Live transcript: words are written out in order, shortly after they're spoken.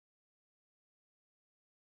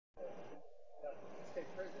State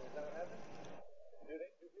prison, is that what happened? Do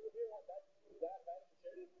people here have that bad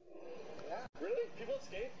security? Yeah. Really? People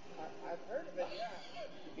escape? I've heard of it, yeah.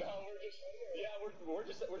 No, we're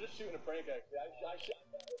just shooting a prank actually. I shot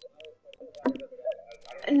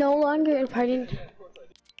that. No longer in party. Dude,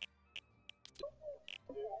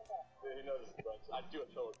 he knows this bunch. I do a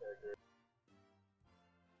solo character.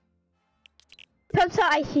 That's how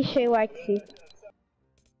I see Shay Waxy.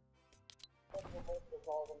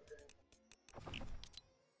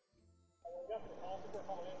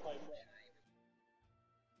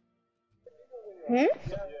 Hmm?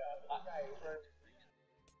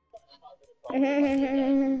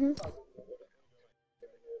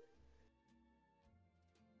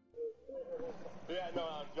 Yeah,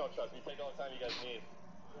 no, trust me. Take all the time you guys need.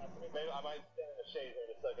 Maybe I might stand in the shade here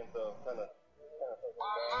in a second, so kind of.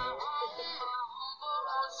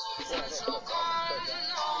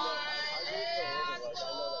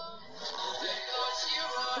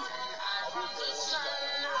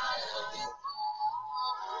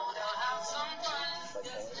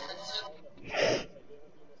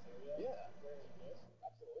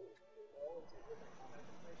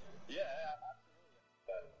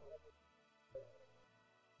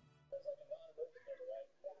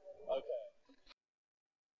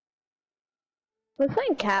 We're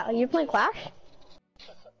playing Cat. You're playing Clash?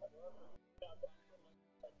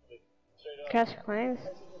 Clash Clans?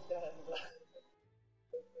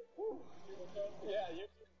 Yeah, you.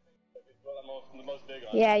 The most big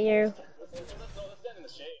on. Yeah, you. Let's stand in the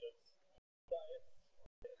shade.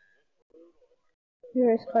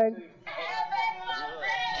 Yours card.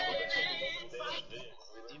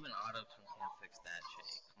 Even auto-tune can't fix that shit.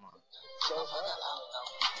 Come on.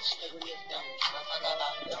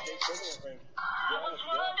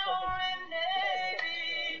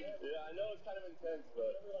 Yeah, I know it's kind of intense,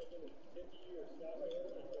 but.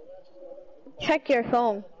 Check your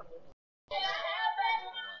phone.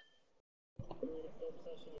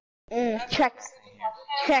 Check.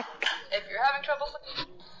 Check. If you're having trouble,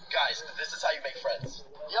 guys, this is how you make friends.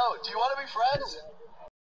 Yo, do you want to be friends?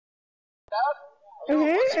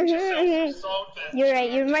 You're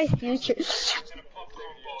right. You're my future.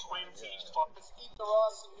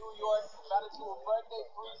 Ross in New York, about to do a birthday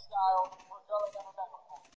freestyle for a girl I never met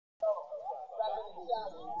before. So,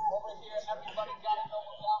 over here, everybody gotta know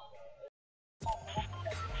what's up.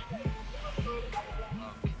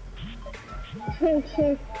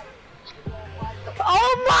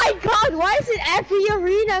 Oh my god, why is it every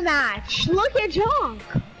arena match? Look at Junk.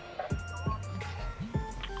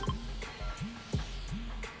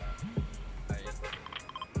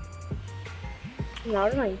 No,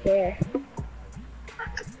 it's right there.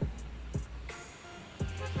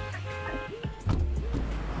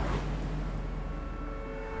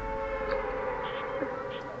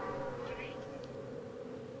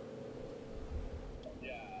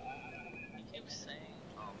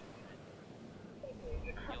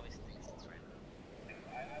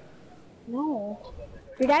 No.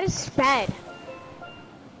 Your dad is sped.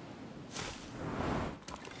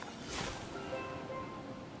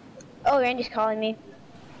 Oh, Randy's calling me.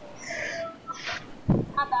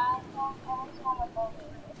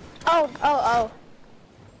 Oh.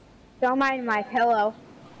 Don't mind my pillow.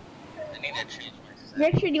 I need to change my set.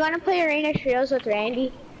 Richard, you want to play Arena Trios with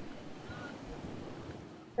Randy?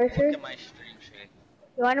 Look Richard? at my stream sheet.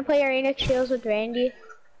 You want to play Arena Trios with Randy?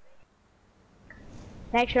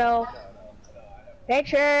 Nitro.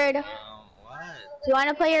 Richard! What? Do you want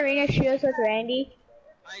to play Arena Trios with Randy?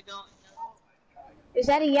 I don't know. Is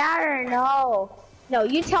that a yeah or a no? No,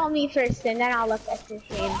 you tell me first and then I'll look at the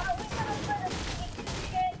stream.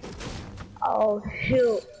 Oh,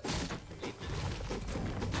 shoot.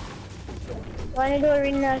 Want to do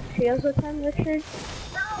Arena Trios with him, Richard?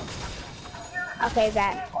 Okay,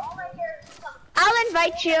 bet. I'll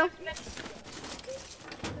invite you.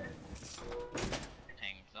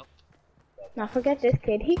 Hangs up. Now forget this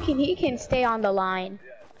kid. He can stay on the line.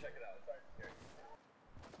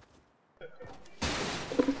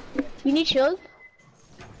 You need shield?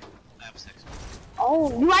 I have 6. Oh,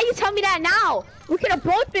 why you tell me that now? We could have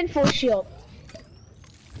both been full shield.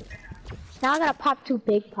 Now I gotta pop 2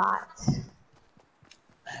 big pots.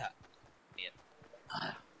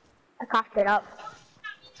 I coughed it up.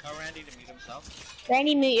 Tell Randy to mute himself.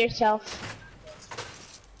 Randy, mute yourself.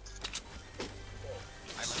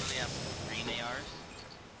 I literally have 3 ARs.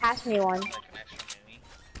 Pass me one. Like an extra mini.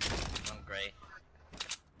 I'm great.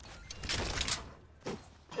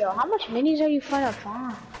 Yo, how much minis are you trying to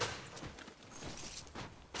find?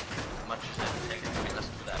 Much as it takes to get us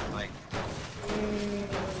to that fight.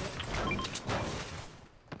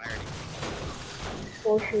 I already.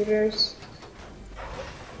 school shooters.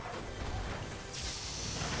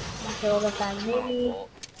 Kill the family.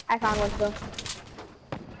 I found one too.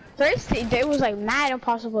 First, it was like mad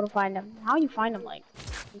impossible to find them. How do you find them like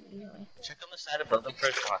easily? Check on the side of building for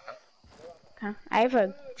a shotgun. Okay, I have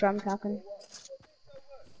a drum shotgun.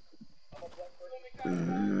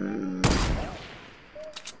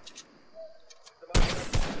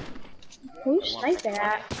 Who's sniping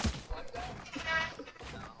at?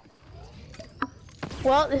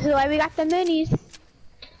 Well, this is why we got the minis.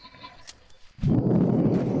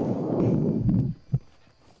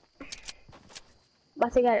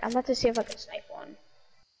 I'm about to see if I can snipe one.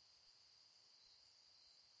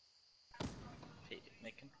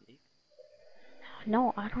 Make him peek.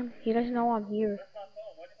 No, I don't. He doesn't know I'm here. Do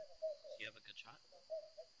you have a good shot?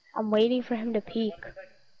 I'm waiting for him to peek.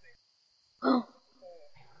 Oh.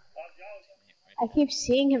 I keep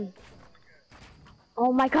seeing him.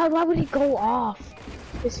 Oh my god, why would he go off?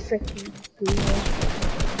 This freaking dude.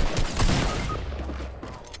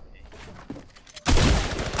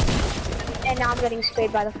 And now I'm getting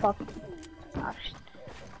sprayed by the fuck. Gosh.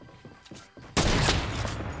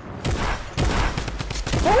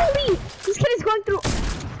 Holy! This kid is going through.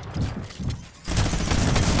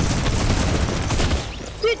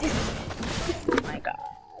 Dude, oh my god.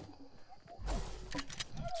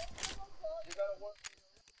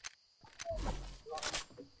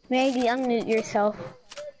 Maggie, unmute yourself.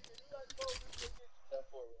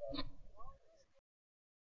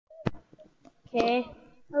 Okay.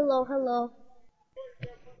 Hello, hello.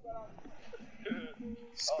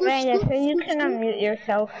 Miranda, so you can unmute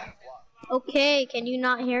yourself. Okay, can you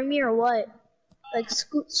not hear me or what? Like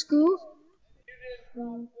scoot scoot?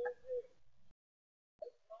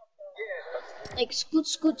 Like scoot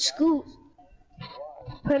scoot scoot.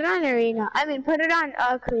 Put it on arena. I mean put it on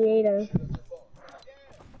creative.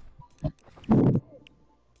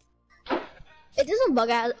 It doesn't bug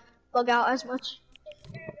out as much.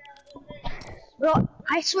 Bro,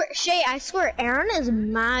 I swear, Shay, I swear, Aaron is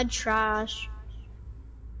mad trash.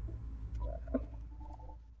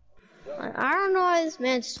 I don't know why this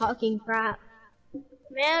man's talking crap.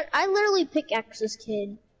 Man, I literally pickaxe this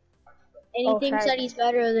kid. And he thinks that he's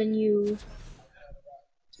better than you.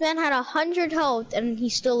 This man had 100 health and he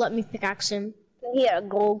still let me pickaxe him. He had a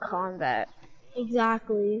gold combat.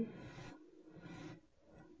 Exactly.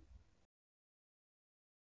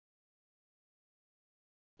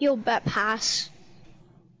 Yo, bet pass.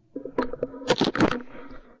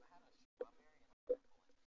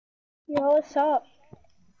 Yo, what's up?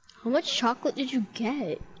 How much chocolate did you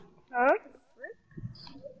get? Huh?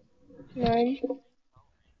 None.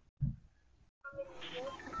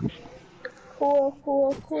 Cool,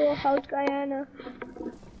 cool, cool. How's Guyana?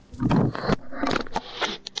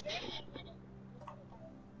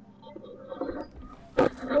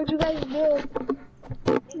 What'd you guys do?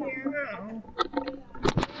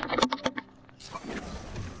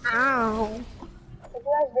 Ow. What'd you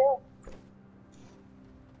guys do?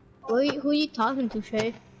 Who are you talking to,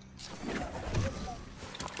 Shay?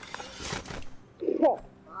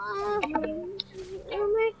 Oh.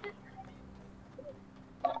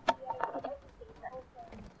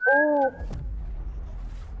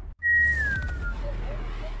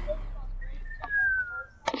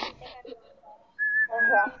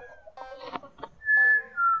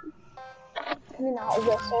 Can you not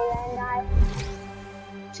whistle then, guy?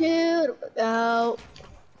 Dude, go.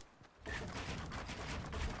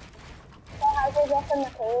 So how's your girlfriend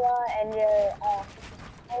Michaela and your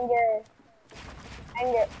and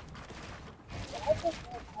how's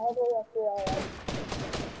your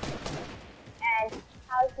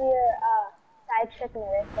side chick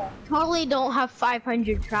Marissa? Totally don't have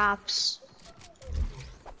 500 traps.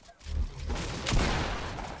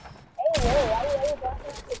 Hey, really, why are you talking about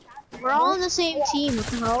the traps? We're all on the same team, what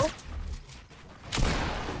the hell?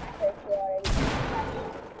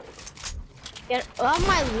 Get on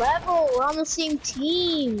my level, we're on the same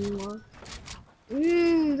team.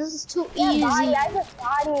 This is too easy. Body, I just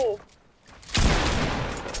body.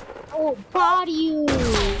 Oh, body you.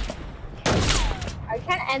 I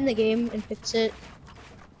can't end the game and fix it.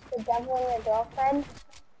 The devil and your girlfriend?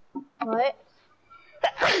 What?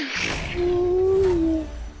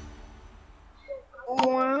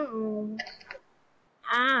 Wow.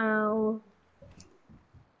 Ow.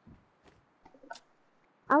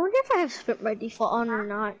 I wonder if I have sprint by default on or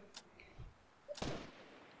not.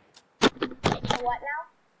 What now?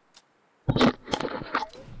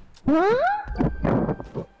 Huh?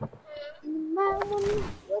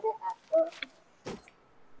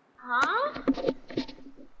 Huh?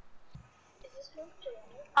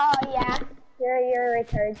 Oh yeah, you're a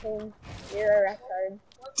retard team. You're a retard. hard.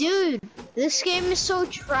 Dude, this game is so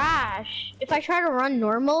trash. If I try to run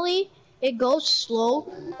normally, it goes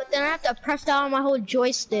slow, but then I have to press down on my whole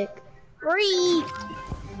joystick. Read.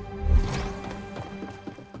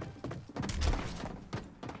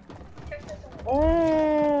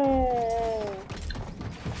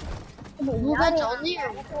 Blue guns only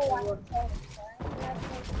or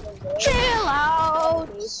chill out.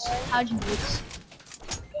 How'd you do this?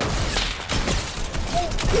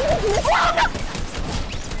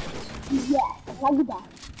 Yeah, how you back?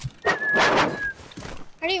 I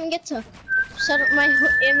didn't even get to set up my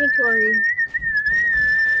inventory.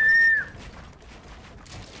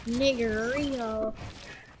 Niggerito.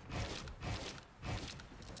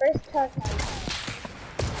 First touch.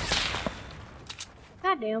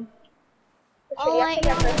 Goddamn. Oh, I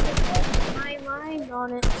got my mind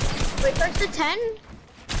on it. Wait, first to 10?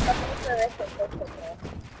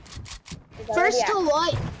 First to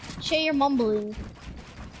what? Shay, you're mumbling.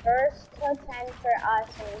 First to 10 for us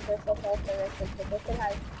and first to 12 for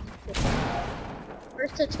Richard.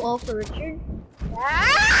 First to 12 for Richard?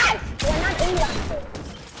 Yes! We're not in that.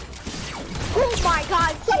 Oh my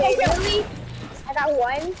god, Shay, really? I got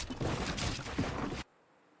one.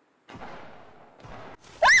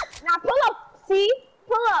 Now pull up, see?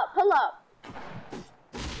 Pull up.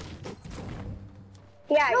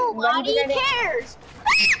 Yeah, nobody cares.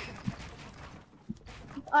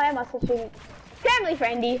 Oh, I must have seen family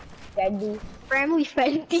friendly. Daddy. Family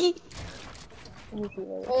friendly.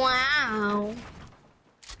 Wow.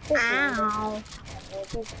 Ow.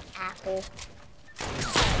 Apple.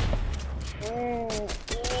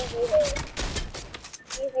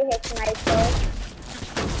 Easy hits nitro.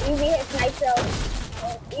 Easy hits nitro.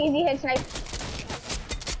 Easy hits nitro.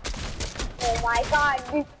 Oh my god.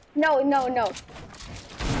 No.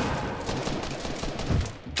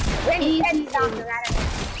 Randy said stop no matter.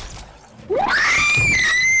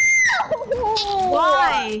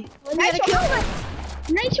 Why?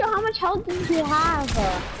 Nitro, how much health do you have?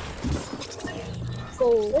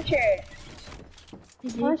 Go, Richard.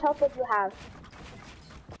 How much health would you have?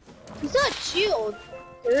 He's not shield.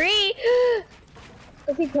 3.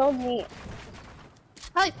 Because he killed me.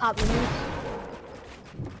 Probably popping. I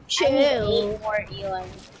Chill. need 8 more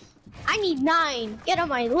Elans. I need 9. Get on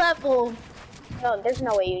my level. No, there's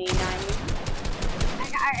no way you need 9.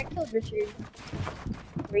 I killed Richard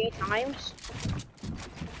 3 times?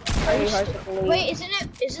 Wait,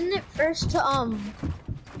 isn't it first to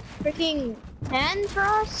freaking 10 for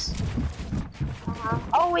us?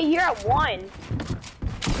 Oh wait, you're at 1.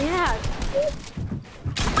 Yeah.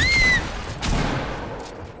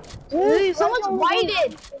 Dude, someone's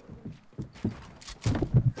whited.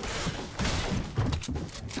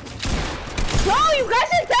 No, you guys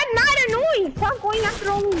are that not annoying. Stop going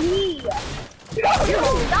after only me. No,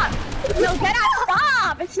 stop. No, get out.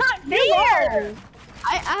 Stop. It's not fair.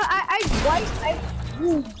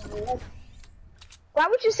 Why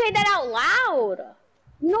would you say that out loud?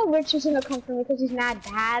 You know Rich is gonna come for me because he's mad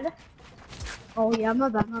bad. Oh yeah, my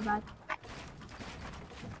bad.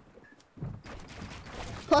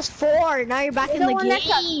 +4, now you're back in the game.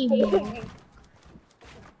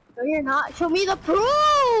 No, you're not. Show me the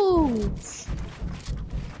proof.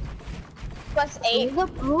 +8. Show me the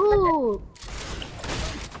proof.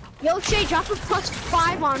 Yo, Shay, drop a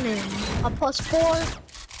 +5 on him. A +4,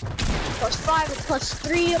 +5, a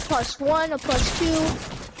 +3, a +1, a +2.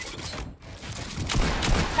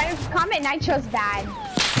 Comment Nitro's bad.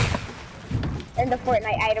 In the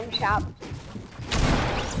Fortnite item shop.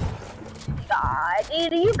 God,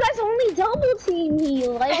 dude, you guys only double team me.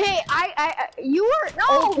 Like, Hey, you were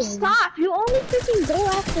no, open. stop! You only freaking go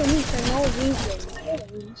after me for no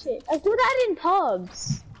reason. Shit, I do that in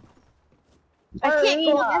pubs. I can't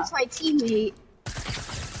go against my teammate.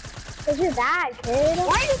 Cause you're bad, kid. Why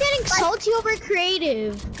are you getting salty over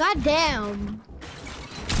creative? God damn.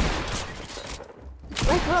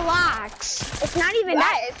 Like, relax. It's not even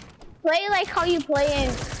that. It's play like how you play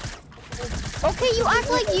in. Okay, you act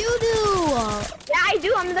like you do. Yeah, I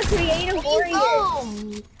do. I'm the creative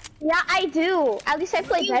warrior. Yeah, I do. At least I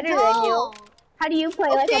play better than you. How do you play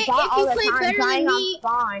like a bot all the time, dying on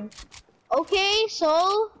spawn? Okay,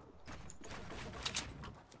 so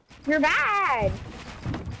you're bad.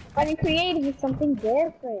 But in creative, it's something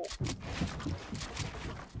different.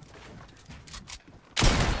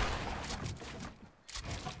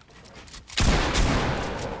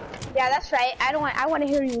 Yeah, that's right. I want to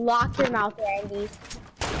hear you lock your mouth, Randy.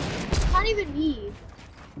 It's not even me.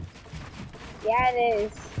 Yeah, it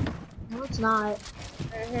is. No, it's not.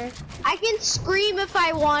 I can scream if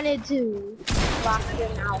I wanted to. Lock your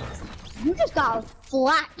mouth. You just got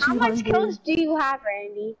flat. How much kills do you have,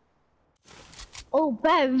 Randy? Oh,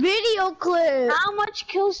 bad video clip. How much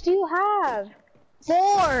kills do you have?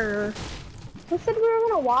 4. Who said we were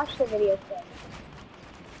gonna watch the video clip?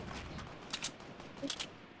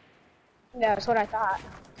 Yeah, that's what I thought.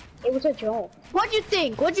 It was a joke. What'd you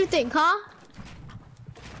think? Huh?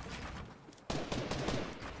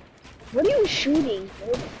 What are you shooting,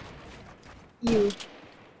 dude? You.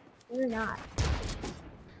 You're not.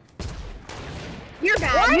 You're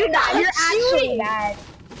bad. You're bad. You're actually bad.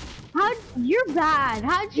 You're bad.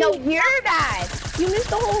 How'd you? No, you're bad. You missed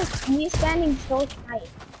the whole me standing so tight.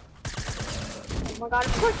 Oh my god,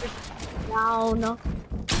 of course you're down.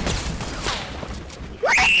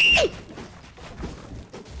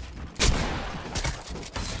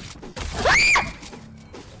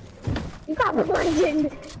 You got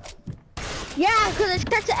blinded. Yeah, because I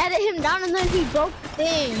tried to edit him down and then he broke the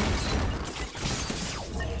thing.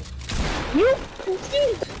 You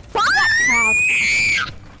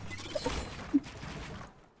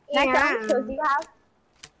Next round, so do you have?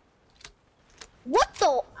 What the?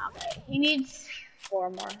 Okay, he needs 4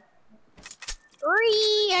 more. 3.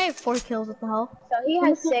 I have 4 kills. What the hell? So he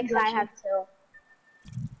has 6. I have 2.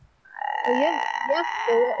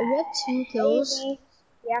 You have 2 kills. Maybe.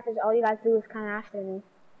 Yeah, because all you guys do is kind of after me.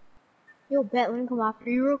 Yo, bet, let me come after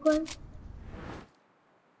you real quick.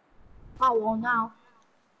 Oh, well, now.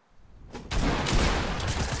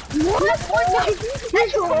 What?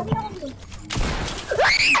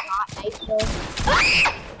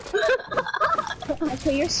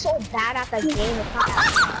 Okay, you're so bad at the game. It's not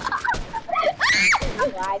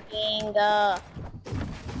that lagging.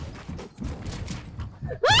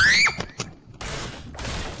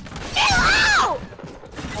 Get out!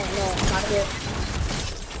 Oh no, I'm not here.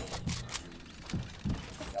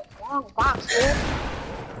 Wrong box, dude.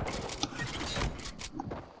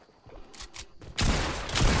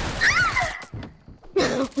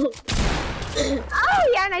 Oh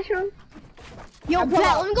yeah, Nitro. Yo, bet,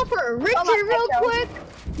 let me go for a Richard real quick.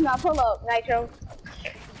 No, pull up, Nitro.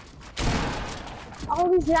 All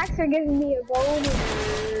these racks are giving me a gold.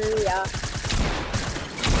 Yeah.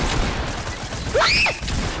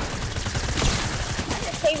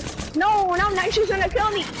 No, now Nitro's gonna kill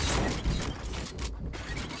me.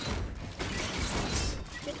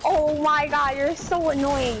 Oh my god, you're so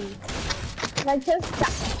annoying. I just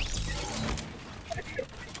died.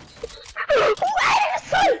 Who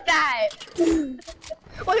edits that?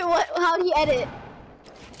 Wait, what? How do you edit?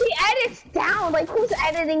 He edits down. Like, who's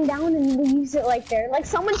editing down and leaves it like there? Like,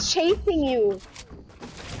 someone's chasing you.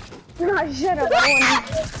 Oh, shut up.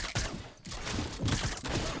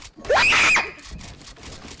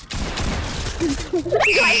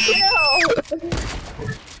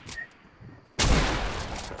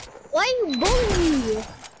 Why you bullying me?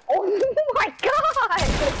 Oh my god!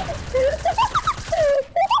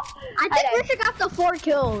 I think Richard got the 4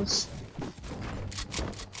 kills.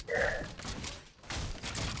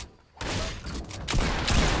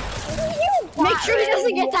 Make sure he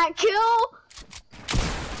doesn't get that kill.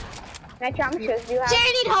 Nitro, I'm sure you have.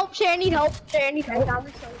 Sharon need help. Sharon need help. Sharon need help.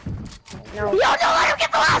 No. Yo, don't let him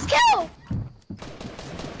get the last kill.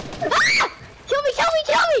 Ah! Kill me! Kill me!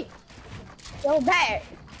 Kill me! Yo, bet.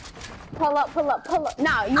 Pull up, pull up, pull up.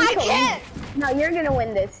 No, you I can't. No, you're gonna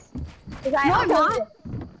win this. No, I'm not.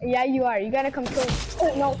 Yeah, you are. You gotta come kill.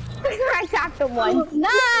 Oh no! I tapped him once.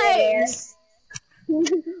 Nice.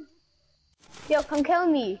 Yo, come kill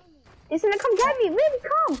me. He's gonna come get me. Really,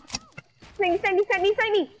 come. Send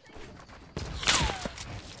me.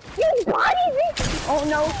 You bodied me. Oh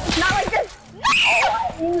no! Not like this.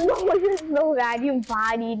 No, this is so bad. You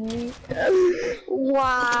bodied me.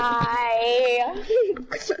 Why?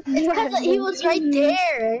 Because he was right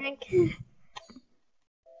there.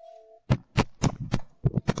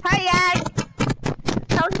 Hi guys.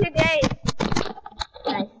 How's your day?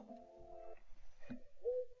 Nice.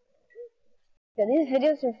 So these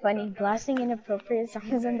videos are funny. Blasting inappropriate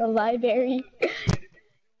songs in the library.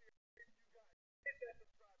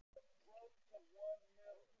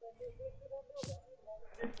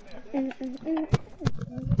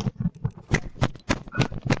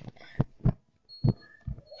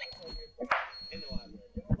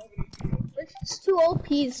 It's too OP.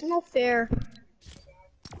 It's no fair.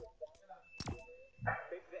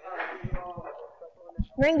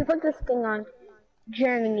 Ring, put this thing on.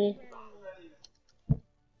 Germany.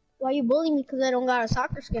 Why you bullying me? Because I don't got a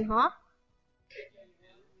soccer skin, huh?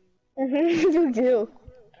 You do.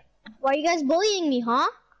 Why you guys bullying me, huh?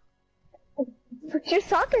 Put your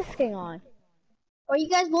soccer skin on. Why you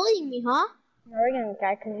guys bullying me, huh? We're gonna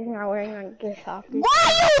die because he's not wearing your soccer.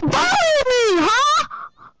 Why you bullying me, huh?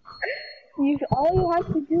 All you have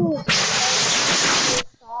to do is wear your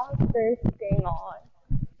socks. first thing on.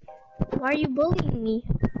 Why are you bullying me?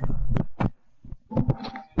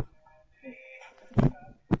 You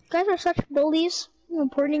guys are such bullies. I'm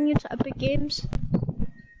reporting you to Epic Games.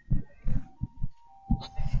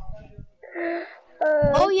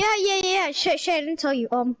 Oh yeah. Shit, I didn't tell you.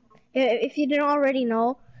 If you didn't already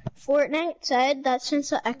know, Fortnite said that since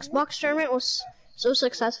the Xbox tournament was so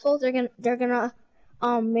successful, they're gonna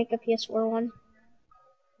make a PS4 one.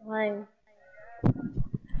 Why?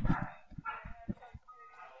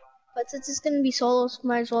 But since it's gonna be solos,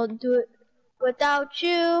 might as well do it without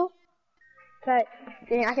you. But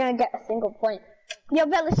you're not gonna get a single point. Yo,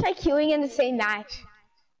 bet let's try queuing in the same match.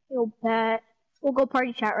 Yo, bet. We'll go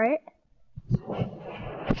party chat, right?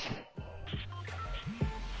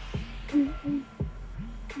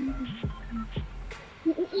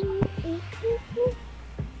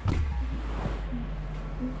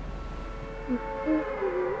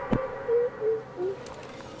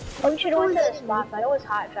 Oh, we should have went to the spot, but it was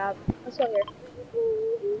hot job. Let's go here.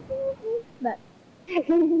 Bet.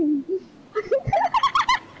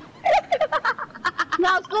 No,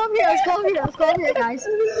 let's go over here, guys.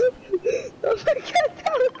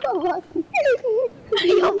 Oh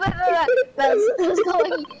my god, that was so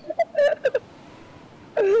lucky.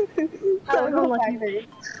 Yo, let's go lucky.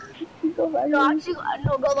 Go lucky. No, actually,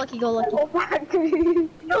 no, go lucky. Go factory.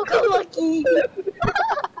 No, go lucky. Look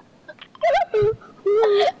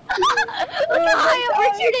how high up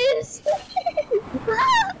Richard is.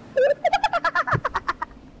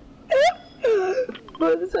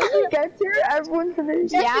 But as soon as we get here, everyone's gonna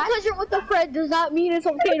Just because you're with a friend does not mean it's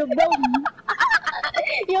okay to bully me.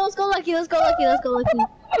 Yo, let's go lucky. No,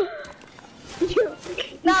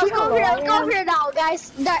 Let's go over here now,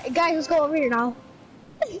 guys. Guys, let's go over here now.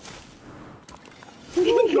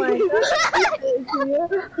 Oh my god.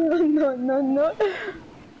 No.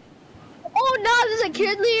 Oh no, there's a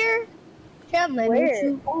kid here.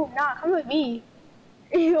 Where? Oh, nah, come with me.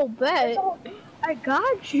 Yo, bet. I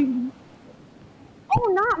got you. Oh,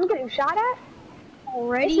 nah, I'm getting shot at?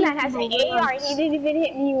 Already? This man has an AR and he didn't even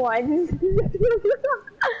hit me once.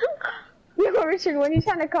 Yo, Richard, when you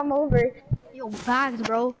trying to come over? Yo, bags,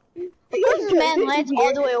 bro. This man lands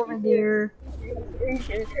all the way over there.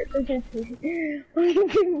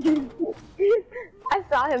 I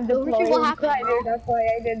saw him deploy. What happened, That's why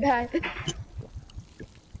I did that.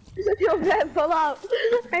 Yo, man, pull up.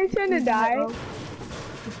 I'm trying to die. Oh,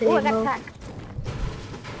 an attack.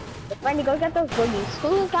 Randy, go get those boogies.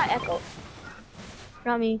 Who's got Echo?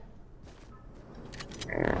 Not me.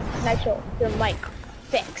 Nitro, your mic.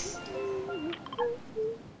 Fix.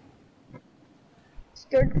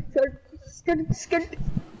 Skirt.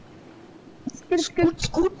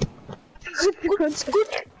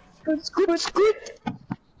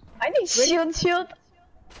 I need shield.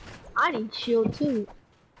 I need shield too.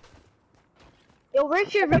 Yo,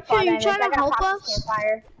 Richard, you trying to help us?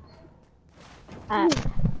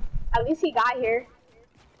 At least he got here.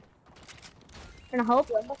 Trying to help?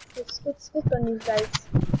 Let's on these guys.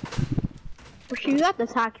 Richard, you got the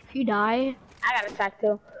attack. If you die, I got attack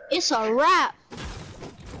too. it's a wrap.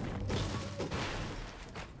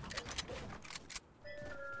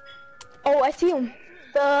 Oh, I see him.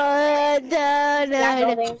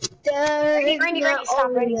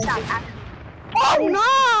 Randy, stop. Oh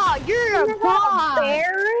no, you're a bot.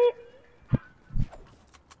 Barrett?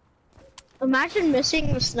 Imagine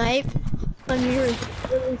missing the snipe when you're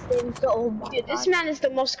really staying so old. Dude, this man is the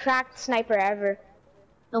most cracked sniper ever.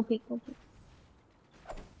 No peek.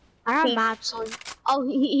 I have maps on. Oh,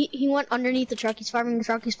 he went underneath the truck. He's farming the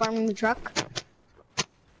truck.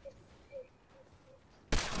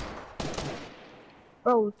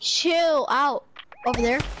 Bro, chill out. Over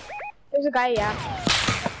there. There's a guy, yeah.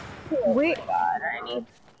 Wait. God,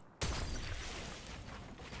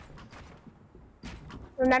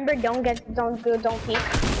 remember, don't peek.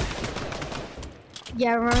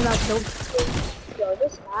 Yeah, remember that. Don't. Yo,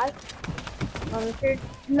 this guy.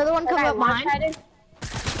 Another one coming up behind.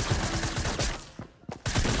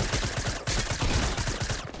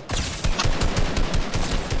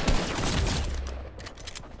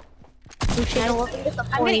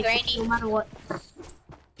 I'm getting Randy. No matter what.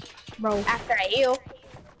 Bro. After I heal.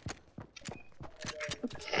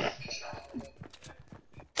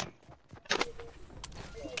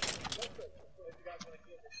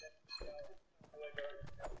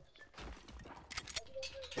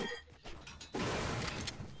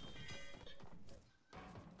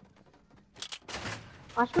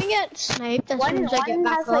 Watch me get sniped as soon as I get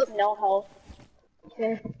back has, up. Like, no health.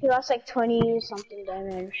 Okay. He lost like 20 something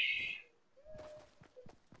damage.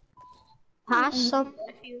 Pass some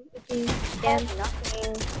if you can.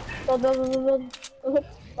 Nothing. Build.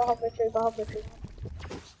 Go help Richard, go help Richard.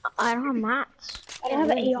 I don't have mats. I don't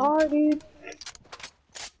have an AR, dude.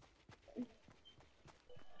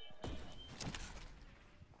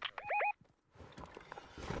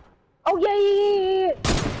 Oh, yeah.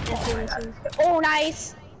 Oh,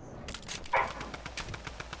 nice.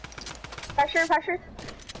 Pressure.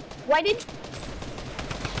 Whited.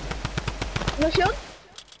 No shield.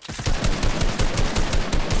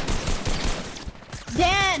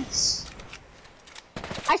 Dance!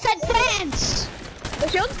 I said dance! No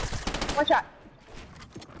shield. One shot.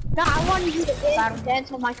 No, I wanted you to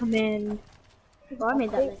dance on my command. Oh, I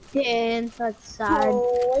made that dance, that's sad.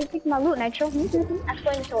 Oh, why you taking my loot, Nitro? Explain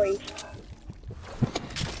the story.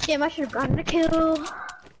 Damn, I should have gotten a kill.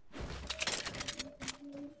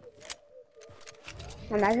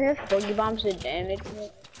 Imagine if boogie bombs did damage.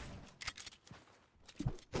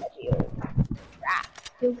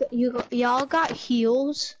 Y'all got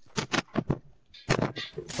heals?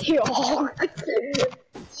 Yo.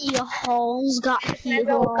 Y'all's got That's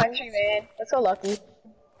all heals. country, man. That's so lucky.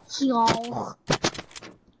 Y'all.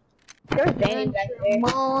 There's Danny back there.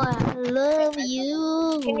 Mom, I love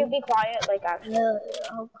you. Can you be quiet? Like, actually.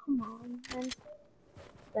 Oh, come on, man.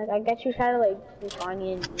 Like, I get you try to, like, be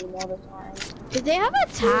funny and meme all the time. Did they have a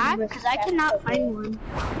tag? Because I cannot find one.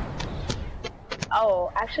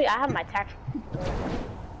 Oh, actually, I have my tax.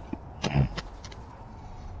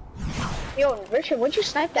 Yo, Richard, what'd you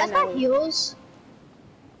snipe that That's not night? heals.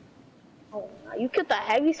 Oh, no, you killed the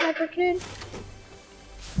heavy sniper kid?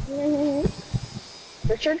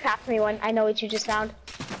 Richard, pass me one. I know what you just found.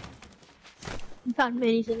 You found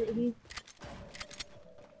minis in it.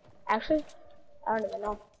 Actually, I don't even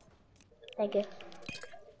know. Thank you.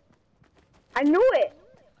 I knew it!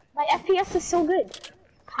 My FPS is so good.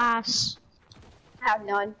 Pass. I have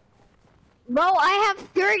none. Bro, I have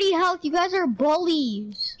 30 health. You guys are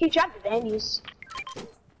bullies. He dropped the bandies.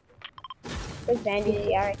 There's bandies,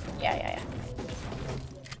 yeah, right. Yeah.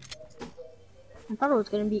 I thought it was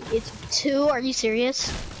gonna be. It's 2. Are you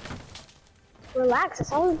serious? Relax,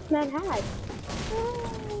 that's all this man had.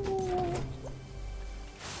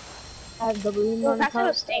 I have the balloon Well, on that's top.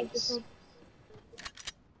 what stinks.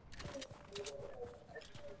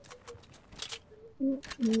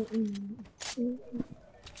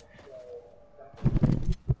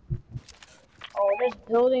 Oh, there's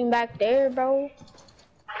building back there, bro.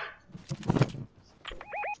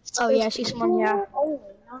 Oh yeah, I see someone. Yeah. Oh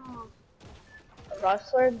no. A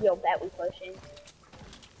rustler? Yo, bet we pushing.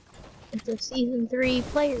 It's a season 3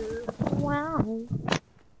 player. Wow.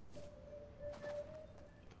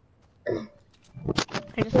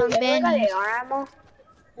 I just found Anyone got bandies AR ammo?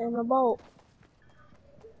 in the boat.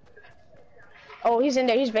 Oh, he's in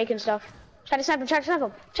there. He's making stuff. Try to snipe him.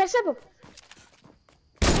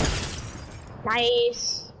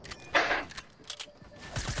 Nice.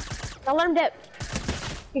 Don't let him dip.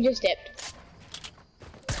 He just dipped.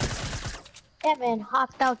 That man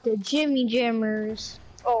hopped out the Jimmy Jammers.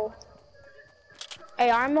 Oh.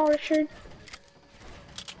 AR ammo, Richard?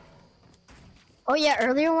 Oh yeah,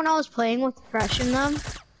 earlier when I was playing with Fresh and them,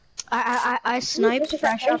 I sniped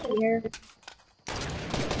Fresh up here.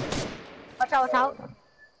 Watch out.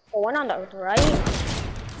 Oh, one on the right.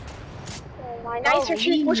 Oh my, nice,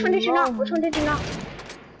 Richard. Which one did you knock?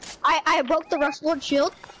 I broke the Rust Lord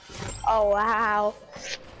shield. Oh, wow.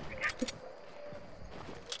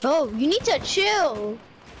 Oh, you need to chill.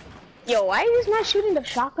 Yo, why is not shooting the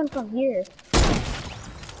shotgun from here?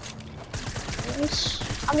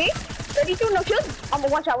 I mean, 32, no shield. I'm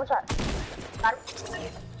one shot. Got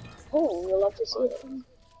him. Oh, you'll love to see it.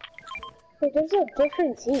 Wait, there's a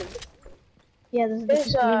different team. Yeah,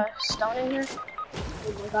 there's There's stone in here.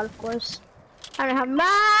 Oh my god, of course. I don't have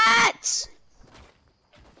mats.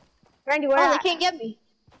 Randy, where Oh, at? they can't get me.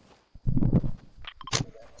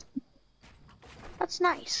 That's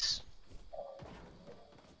nice.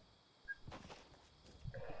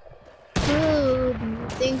 Who do you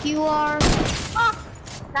think you are? Ah,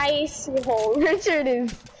 nice. Whoa, Richard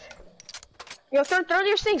is. Yo, throw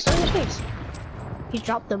your stinks. He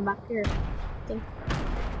dropped them back here. I think.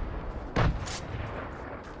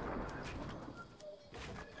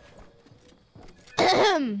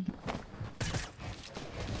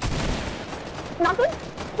 Not good.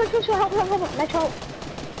 Push, help. Metro.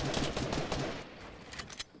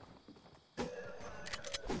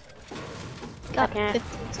 Got Okay.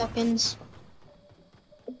 15 seconds.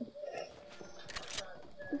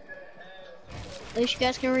 At least you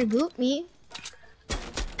guys can reboot me.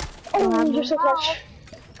 Oh, you're so clutch.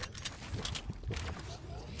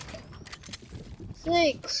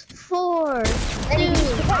 6, 4, 2.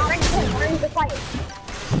 Ready to fight.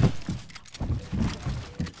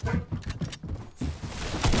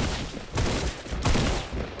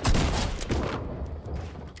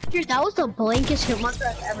 Richard, that was the blankest hit marker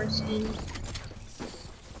I've ever seen.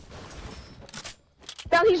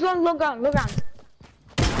 Down, he's low ground, low ground.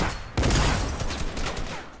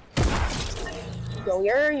 Yo,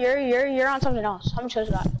 you're on something else. How much kills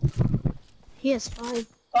you got? He has 5.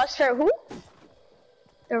 Buster, who?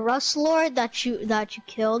 The Rust Lord that you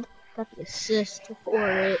killed got the assist for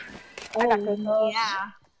it. I got those. Yeah.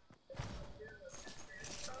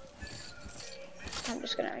 I'm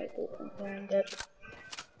just gonna make it and it.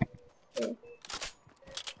 Okay.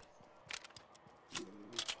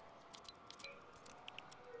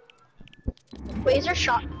 Wait, is there a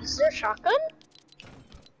shotgun?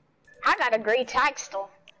 I got a great tag still.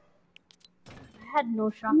 I had no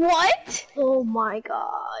shotgun. What? Oh my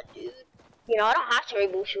god, dude. You know, I don't have to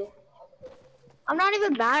reboot you. I'm not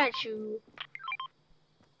even mad at you.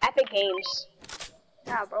 Epic Games.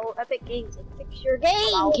 Yeah, bro. Epic Games. Like, fix your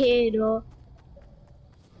game, kid.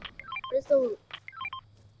 Where's the loot?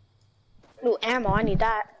 Ooh, ammo. I need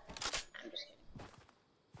that. I'm just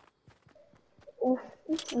kidding. Oof,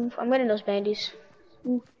 oof, oof. I'm getting those bandies.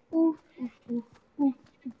 Oof, oof, oof, oof, oof.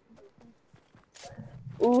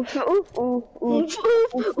 Oof, oof, oof, oof,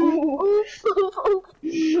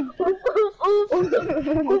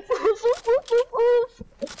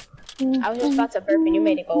 I was just about to burp and you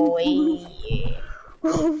made it go away.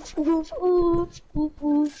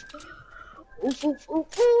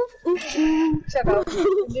 Shut up.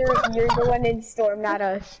 You're the one in storm, not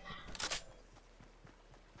us.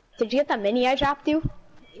 Did you get the mini I dropped you?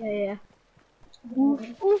 Yeah.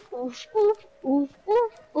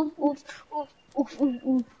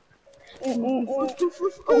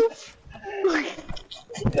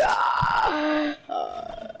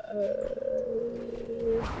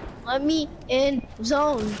 Let me in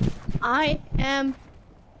zone. I am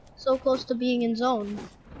so close to being in zone.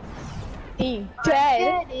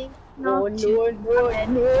 Dead. No. I'm dead.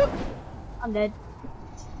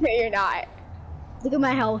 No, you're not. Look at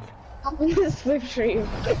my health. I'm in the slip stream.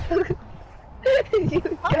 You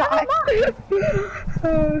died.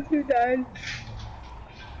 Oh, you died.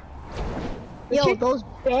 Yo, those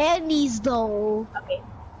bandies though. Okay.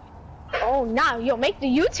 Oh, nah, yo, make the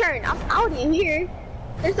U-turn. I'm out of here.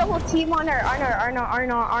 There's a whole team on our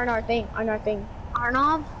thing.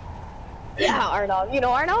 Arnov? Yeah, Arnav. You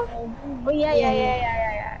know Arnav? Oh,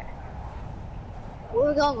 yeah.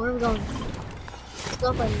 Where we going? Let's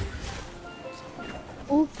go for me.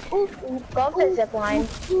 Oof. Go up the zip line.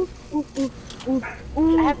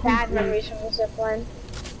 I have bad memories from the zip line.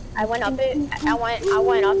 I went up it. I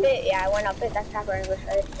went up it. Yeah, I went up it. That's proper English,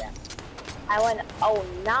 right? Yeah. I went. Oh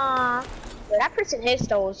nah. Yo, that person hits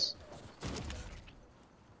those.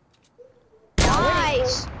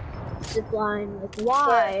 Nice. Zip line. Like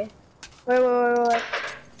why? Wait.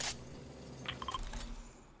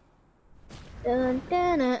 Dun.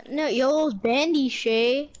 No, yo, those bandies,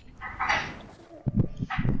 Shay.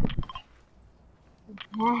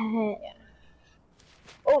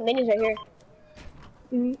 Oh, minis right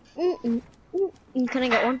here. Can I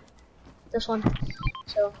get one? This one.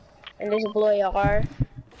 So, and there's a blue AR,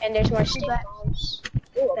 and there's more stick bombs.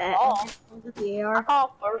 Ooh, a ball. Look at the AR.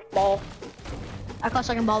 Oh, first ball. I caught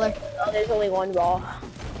second ball there. Oh, there's only one ball.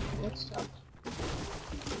 What's up?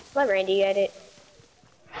 Let Randy get it.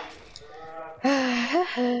 Let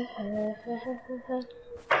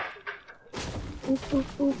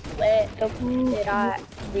the did I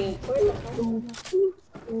read?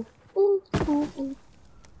 Oof.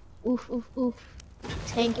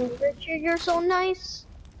 Thank you, Richard. You're so nice.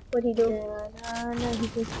 What'd he do? No, he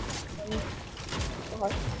just.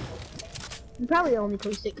 He probably only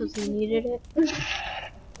placed it because he needed it.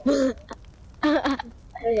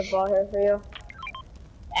 There's a ball here for you.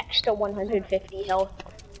 Extra 150 health.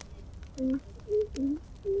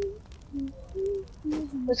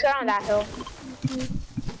 Let's go on that hill.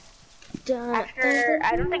 After,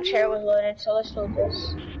 I don't think chair was loaded, so let's load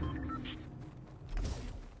this.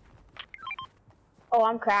 Oh,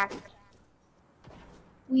 I'm cracked.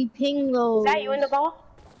 We ping those. Is that you in the ball?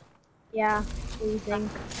 Yeah. What do you think?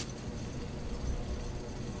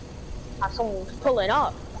 Someone's pulling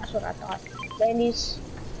up. That's what I thought. Bandies.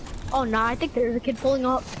 Oh no, I think there's a kid pulling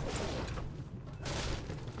up.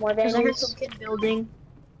 More There's bandies. some kid building.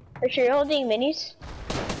 For sure, you're holding minis?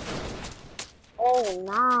 Oh,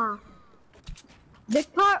 nah.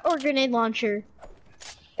 Big pot or grenade launcher?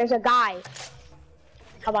 There's a guy.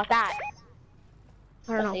 How about that?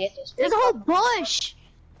 I don't know. Get this. There's a whole bush!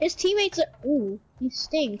 His teammates are. Ooh, he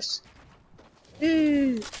stinks.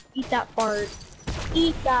 Eat that fart.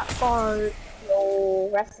 Eat that fart. Yo,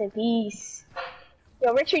 rest in peace.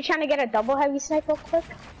 Yo, Richard, you trying to get a double heavy snipe real quick?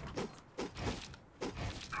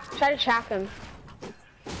 Try to track him.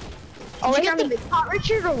 Did you get the big pot,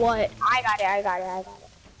 Richard, or what? I got it.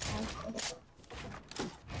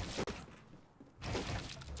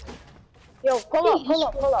 Yo,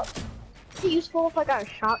 pull up. It's useful if I got a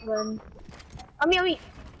shotgun. On me.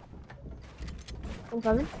 I'm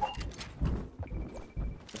coming.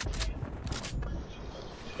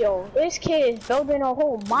 Yo, this kid is building a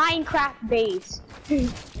whole Minecraft base.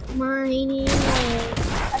 Mining.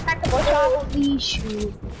 Attack the bush off. Holy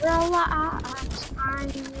shoot. Relax. I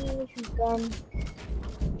need you gun.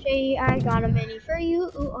 Jay, I got a mini for you.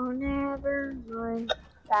 Oh, never mind.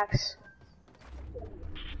 Facts.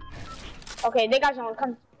 Okay, they got someone.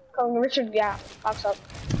 Come, Richard. Yeah, box up.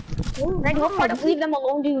 Randy, what part of leave them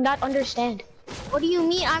alone do you not understand? What do you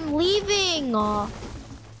mean? I'm leaving.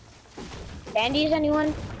 Bandies,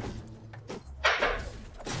 anyone?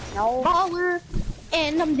 No. Baller,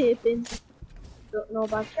 and I'm dipping. Don't know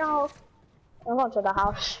about y'all. I'm going to the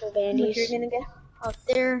house for bandies. You're gonna get out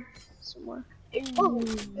there somewhere. Oh.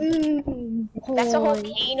 That's a whole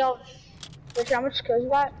cane of. Richard, how much kills you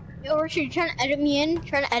got? Yo, Richard, you trying to edit me in?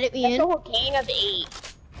 That's a whole cane of 8.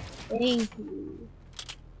 Thank you.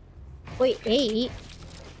 Wait, 8?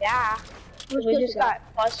 Yeah. We just got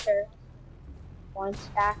Buster. 1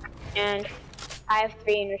 stack. And I have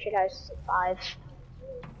 3 and Richard has 5.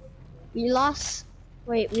 We lost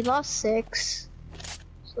 6.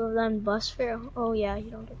 So then Buster. Oh yeah,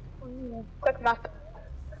 you don't get the point. Yeah. Quick knock.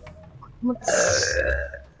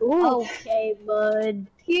 Okay, bud.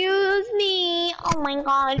 Excuse me. Oh my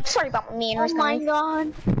god. Sorry about me and Oh my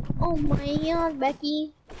god. Oh my god,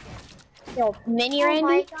 Becky. Yo, mini Oh Randy?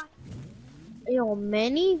 my god. Yo,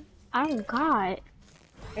 mini? I don't got.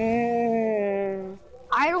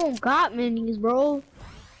 I don't got minis, bro.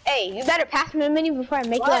 Hey, you better pass me a mini before I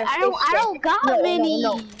make you I don't got minis.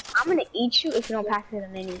 No. I'm gonna eat you if you don't pass me the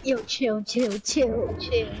mini. Yo, chill.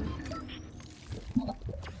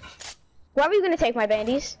 Where are you gonna take my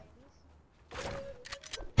bandies?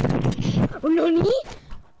 No need?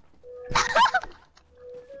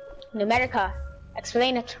 New America.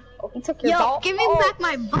 Explain it. Oh, he took your Yo, ball. give me back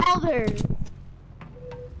my baller.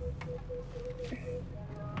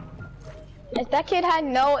 If that kid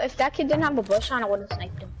didn't have a bush on, I wouldn't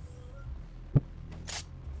sniped him.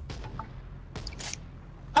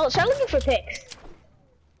 Oh, start looking for picks.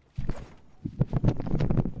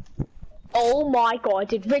 Oh my god,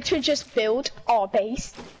 did Richard just build our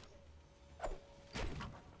base?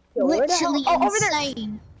 Yo, where the hell? Literally Oh, over there!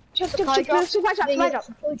 insane. Supply drop. Yo,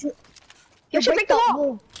 Richard, break the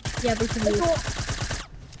wall! Yeah, break the wall.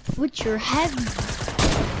 With your heavy.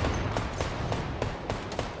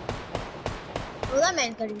 Oh, that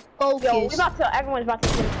man's getting focused. Yo, everyone's about to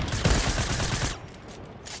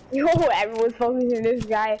Yo, everyone's focusing this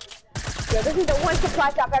guy. Yo, this is the one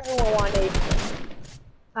supply drop everyone wanted.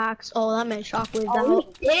 Facts. Oh, that man shockwave Oh,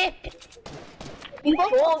 that. he dipped. He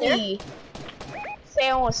fooled me. Say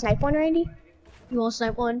I want to snipe one, Randy? You want to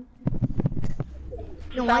snipe one?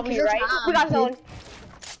 No, That'll be right. We got zone.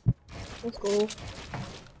 Let's go.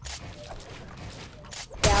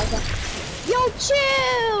 Yeah, Yo,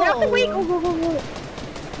 chill! get out the way. Go.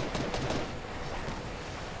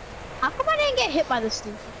 How come I didn't get hit by the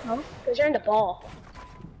stink? No? Because you're in the ball.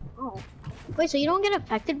 Oh. Wait, so you don't get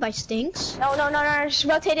affected by stinks? No. Just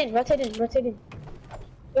rotate in.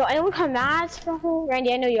 Yo, anyone got mass from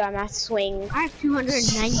Randy, I know you got mass swing. I have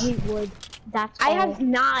 298 wood. That's I all. have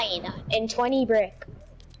 9 and 20 brick.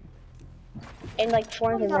 And like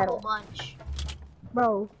 400 got a metal. bunch.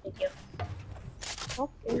 Bro. Thank you.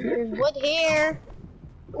 Okay, there's wood here.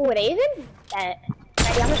 Would I even? That.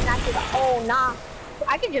 Randy, I'm just not sure. Oh, nah.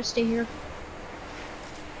 I can just stay here.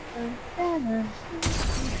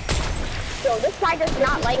 Yo, this guy does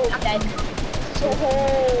not like that. So,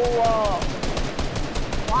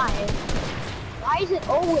 Why? Why is it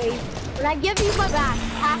always when I give you my back,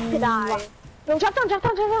 have to die? Yo, drop down.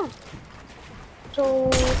 So.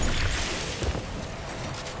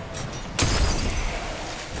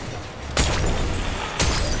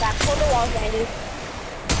 Back for the walls, Randy.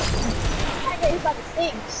 I get hit by the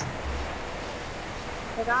stinks.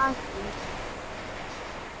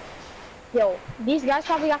 Yo, these guys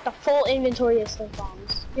probably got the full inventory of stink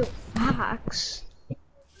bombs. Yo, facts.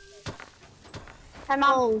 Hi,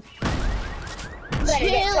 Mom.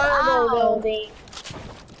 Chill out. Building.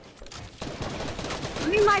 Give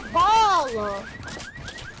me my ball.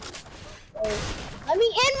 Let me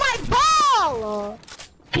in my ball.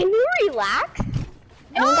 Can you relax?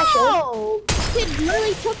 No. Kid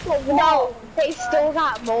really took the wall. No, they still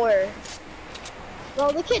got more.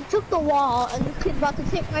 Well, the kid took the wall, and the kid's about to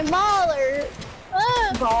take my baller.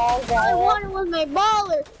 Ball. I wanted was my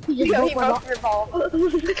baller. He just Yo, broke he my broke your ball.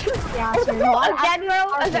 Yeah, sir. No, I- again, bro.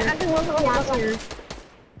 Yeah, sir.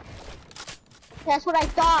 That's what I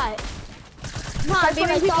thought. No, I'm that's what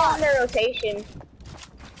I people on thought. their rotation.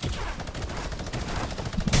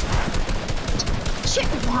 Shit,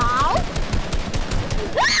 wow.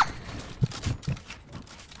 Ah!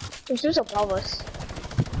 There's just above us.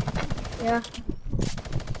 Yeah.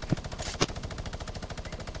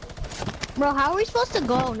 Bro, how are we supposed to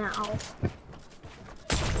go now?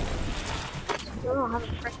 I don't have a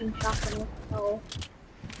freaking shotgun. No.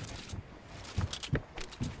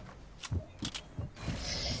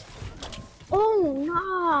 Oh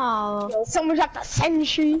no. Yo, someone's at the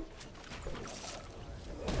sentry.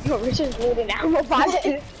 Yo, Richard's loading ammo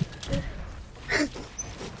button.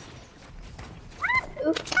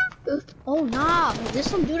 Oh no. There's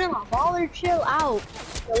some dude in my baller. Chill out.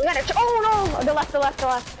 Yo, we gotta. Oh no! The left.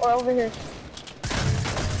 Or over here.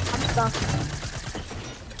 I'm stuck.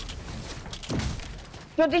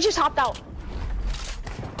 Yo, they just hopped out.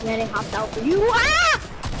 Yeah, they hopped out for you. Ah!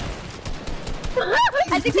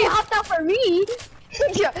 I think they hopped out for me.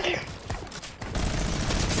 Yeah.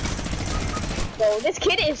 Yo, this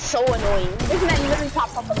kid is so annoying. This man literally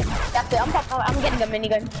popped up. That's it. I'm getting a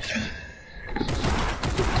minigun.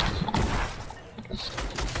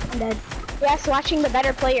 I'm dead. Yes, watching the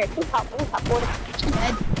better player. Top 40.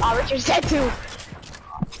 Dead. Oh, Richard's dead too.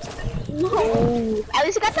 No. At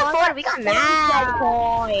least we got the 4. We got mad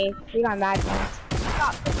points. We got mad points.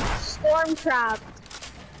 Storm trap.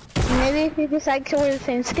 Maybe if we decide to wear the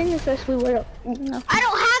same skin as us, we would. No. I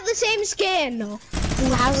don't have the same skin. You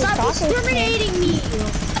have Stop discriminating me.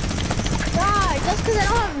 God, just because I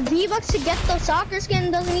don't have V-Bucks to get the soccer skin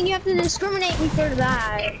doesn't mean you have to discriminate me for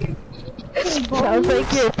that. Sounds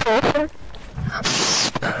like you're poor.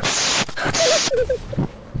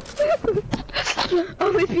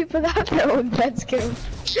 Only people that have their own bed skins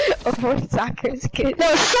or soccer skins.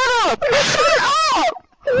 No, shut up!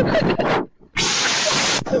 Shut up!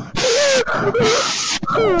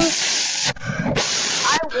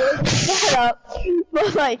 I would shut up,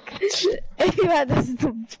 but like, if you had this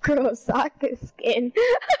girl soccer skin.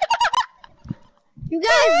 You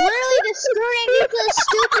guys literally discriminate me for the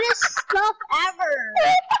stupidest stuff ever.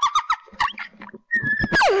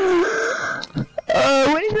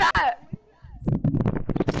 What is that?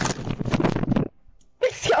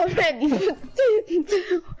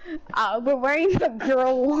 We're wearing the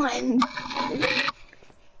girl one.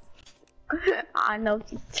 I don't know if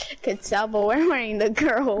you could tell, but we're wearing the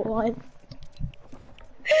girl one.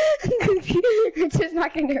 It's just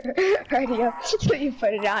not gonna hurt you, so you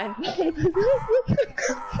put it on.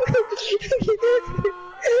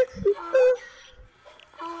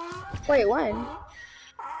 Wait, when?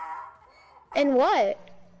 And what?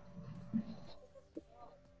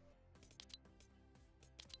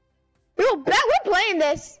 Yo, bet we're playing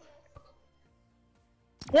this.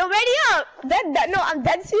 Yo, ready up. No, I'm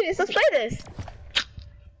dead serious. Let's play this.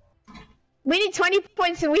 We need 20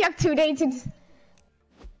 points and we have 2 days.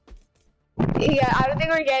 Yeah, I don't think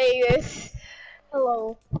we're getting this.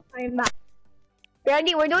 Hello, I am back.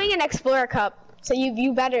 Ready? We're doing an Explorer Cup, so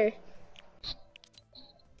you better.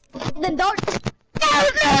 Then don't.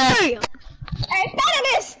 Hey,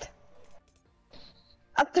 feminist!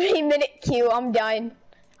 A 3-minute queue. I'm done.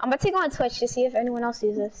 I'm about to go on Twitch to see if anyone else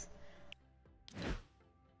sees this.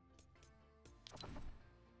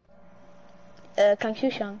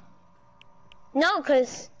 Confusion. No,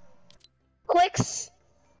 cause Clicks.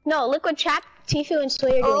 No, Liquid Trap, Tfue, and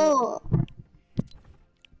Sway are doing Oh.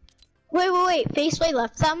 Wait. Faceway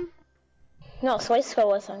left them? No, Sway's still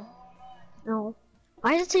listening. No.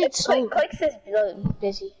 Why does it say so? Clicks is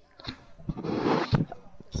busy.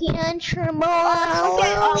 Can't tremble.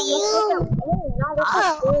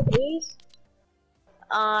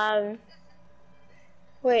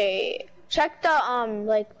 Wait. Check the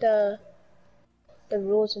like the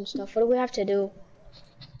rules and stuff. What do we have to do?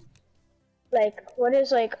 Like, what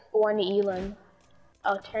is like one Elan?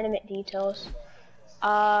 Oh, tournament details.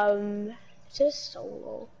 Just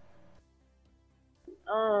solo.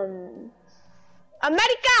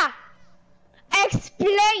 America!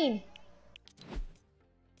 Explain!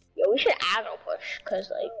 Yo, we should aggro push,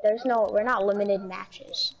 cause like, we're not limited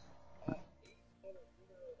matches.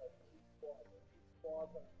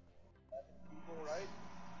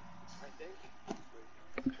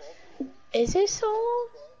 Is it solo?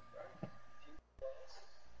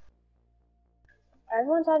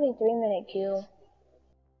 Everyone's having 3-minute queue.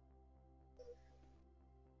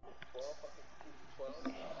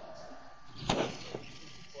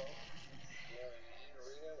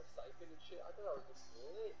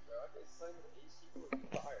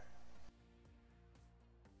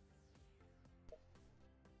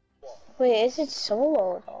 Wait, is it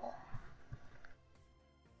solo though?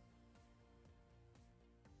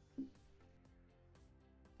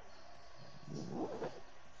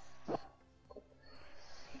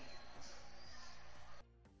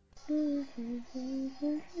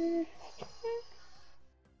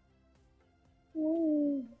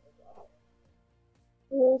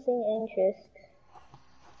 Losing interest.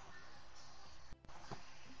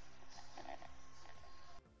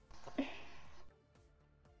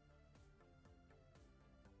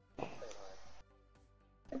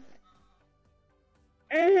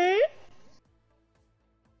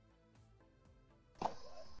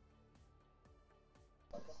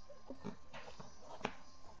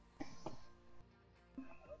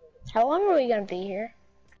 How long are we gonna be here?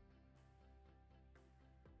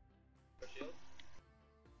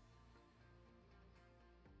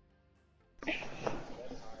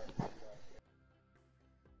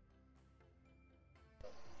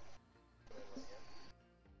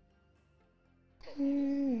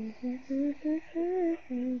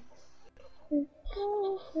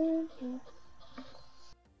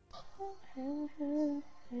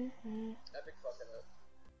 Epic fucking up.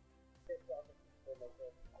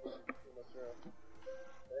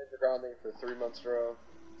 Ninja Grounding for 3 months in a row.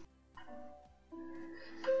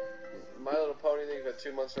 My Little Pony thing for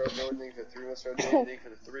 2 months in a row. No thing for 3 months in a row. Danny thing for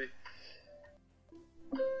the 3.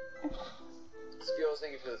 Skills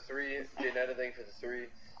thing for the 3. Janetta thing for the 3.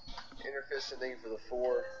 Interfission thing for the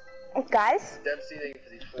 4. Guys? Dempsey thing for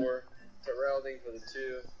the 4. Terrell thing for the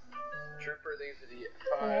 2. Trooper thing for the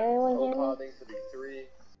 5. Anyone hear Opa me? thing for the 3.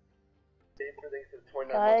 Danger thing for the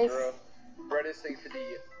 29 Guys? months in a row. Bredis thing for the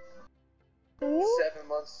 7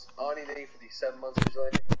 months. Ani thing for the 7 months.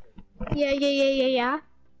 Yeah.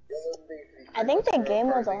 I think the game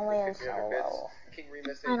was only in solo. King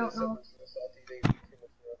Remus I don't know. Salty thing for 2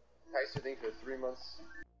 months. Kaiser thing for 3 months.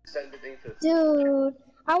 Sender thing for Dude,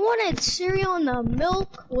 I wanted cereal and the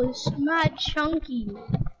milk was mad chunky.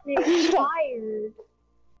 They expired.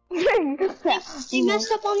 They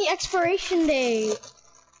messed up on the expiration date.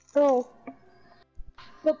 Oh,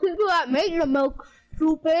 The people that make the milk,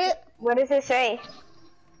 stupid. what does it say?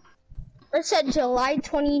 It said July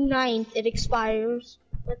 29th it expires.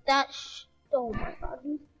 But oh my god.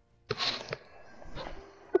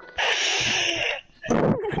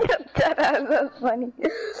 That's funny.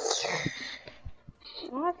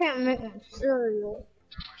 I can't make my cereal.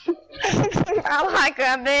 I like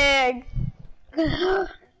that big.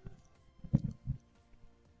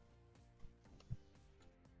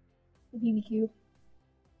 BBQ.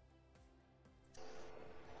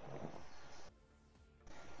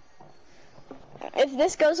 If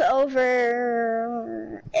this goes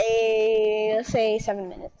over let's say 7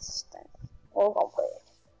 minutes, then we'll go play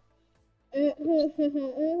it.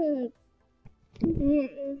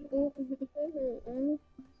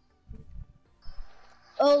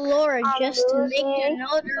 Oh Lord, just to make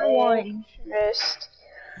another one. Interest.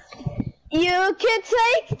 You can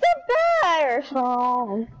take the better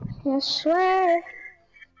phone. I swear.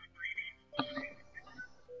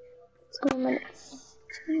 2 minutes.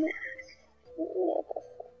 2 minutes.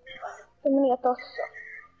 2 minutos.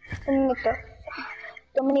 2 minutos.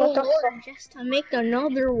 2 Oh minutos. Lord, just to make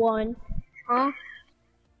another one. Huh?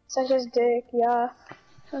 Such as dick, yeah.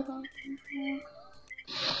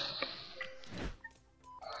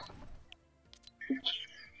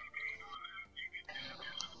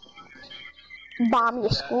 Bomb your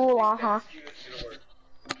school,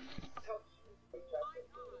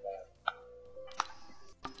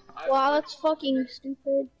 Wow, that's fucking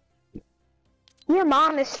stupid. Your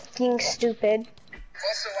mom is fucking stupid.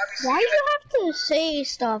 Why do you have to say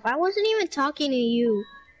stuff? I wasn't even talking to you.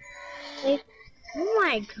 Like, oh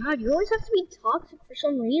my god, you always have to be toxic for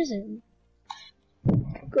some reason.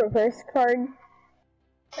 Reverse card.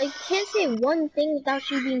 Like, you can't say one thing without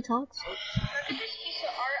you being toxic.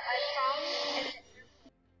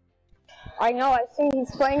 I know, I see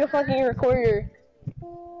he's playing a fucking recorder.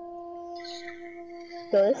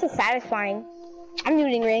 Yo, this is satisfying. I'm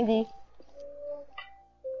muting Randy.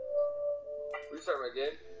 Restart my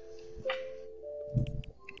game.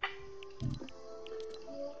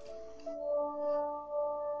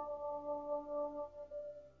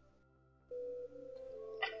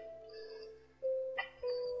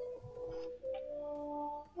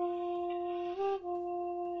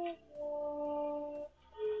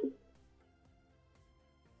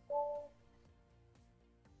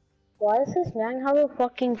 Why does this man have a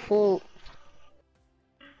fucking flute?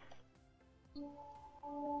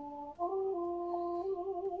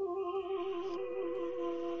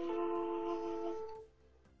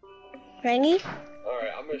 Franny? Alright,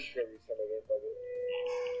 I'm gonna show you some of it, buddy.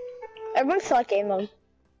 Everyone select game mode.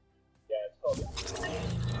 Yeah, it's called.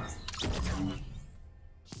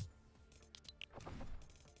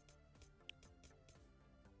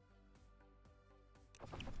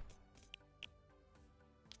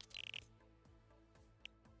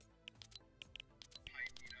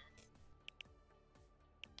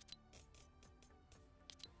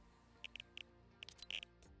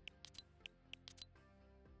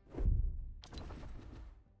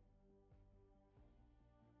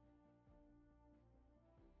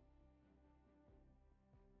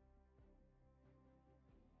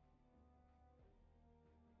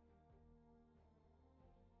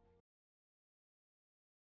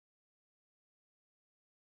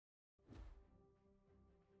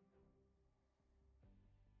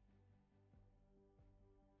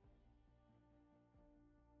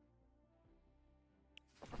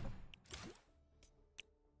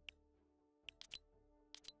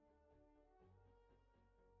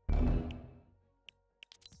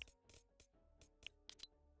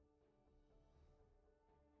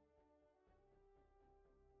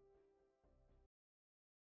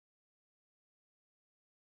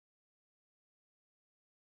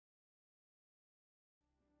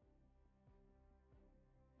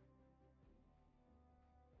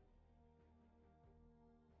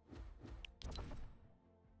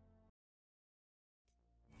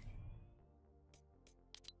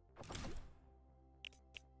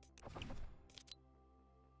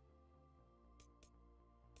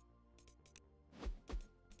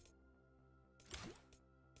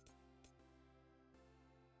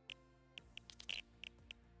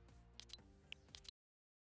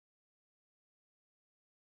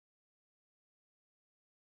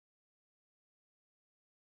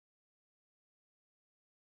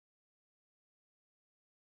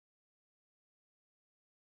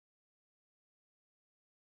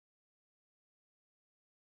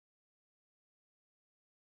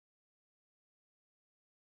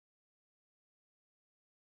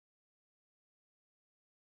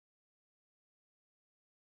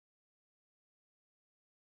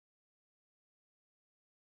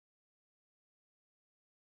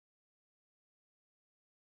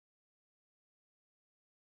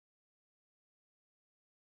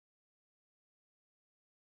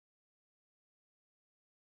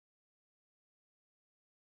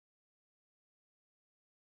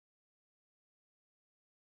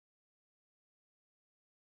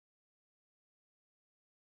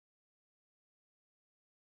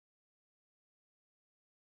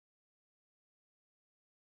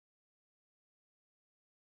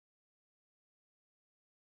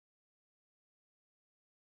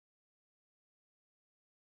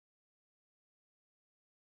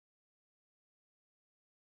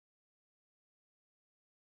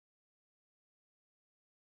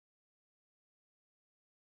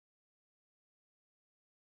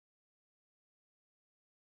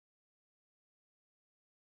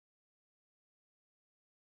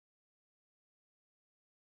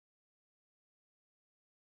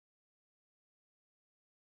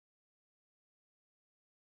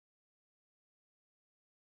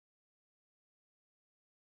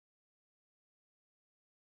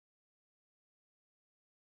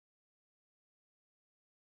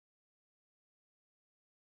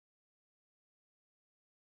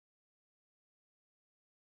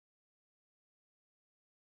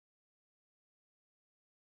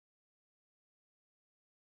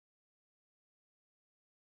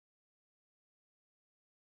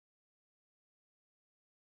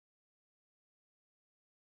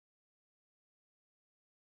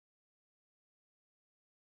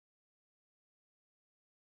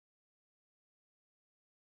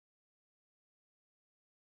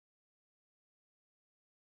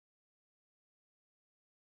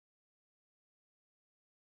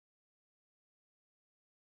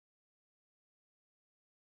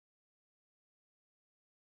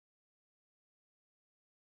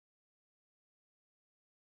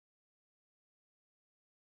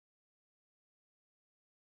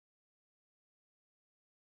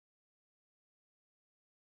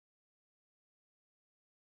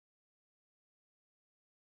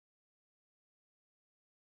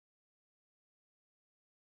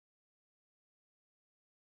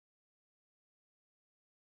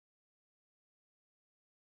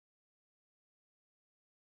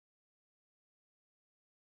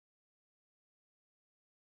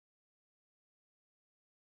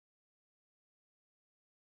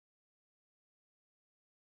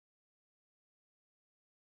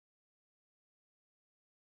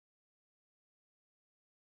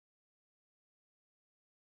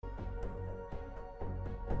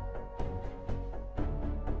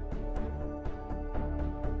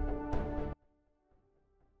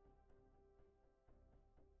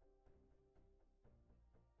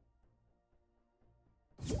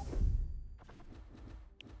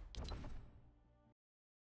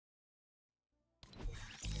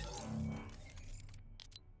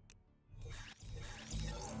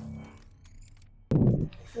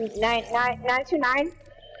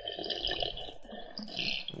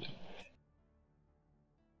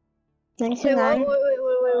 929. Wait. 929.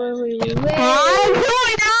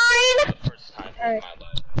 Alright.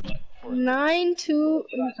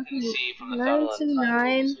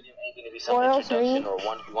 929. 403.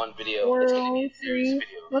 403.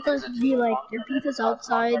 What does it be like? Your pizza's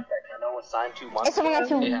outside. It's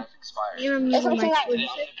something else. It's something like.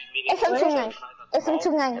 It's something like. It's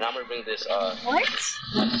something like. And I'm gonna bring this What? It's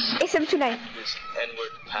 729. this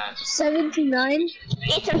N-word pass 729? It's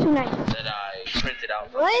 729. that I printed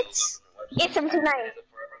out. What? It's 729.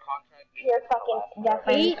 You're fucking deaf.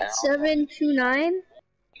 8729?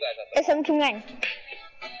 It's 729.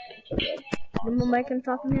 The moment I can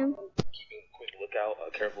talk to him. Keeping a quick lookout,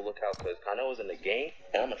 a careful lookout, because Kano was in the game,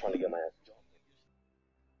 and I'm trying to get my ass.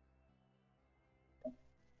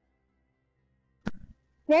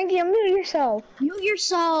 Ranky, unmute yourself. Mute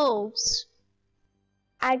yourselves.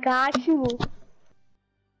 I got you.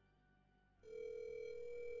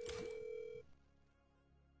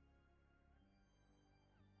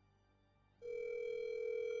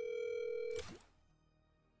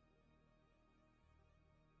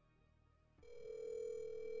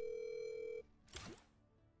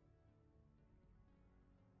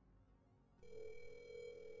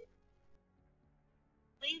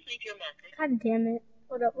 Please leave your message. God damn it.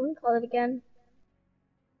 Hold up, let me call it again.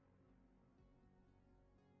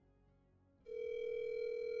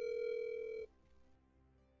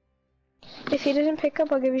 If he doesn't pick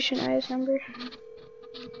up, I'll give you Shania's number.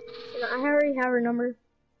 I already have her number.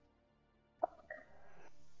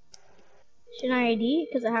 Should I ID?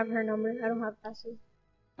 Because I have her number. I don't have passes.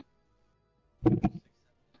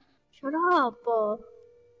 Shut up.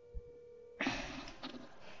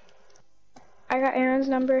 I got Aaron's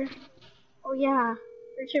number. Oh yeah.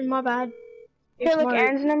 Richard, my bad. You're Here, look, smart.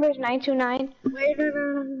 Aaron's number is 929. Wait, no.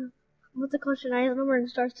 I'm about to call Shania's number and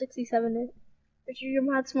start 67 it. Richard, you're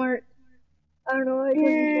mad smart. I don't know why I told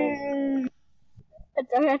you that.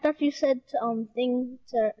 I thought you said to thing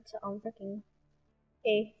to freaking.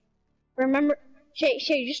 Okay. Remember, Shay,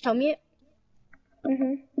 just tell me it.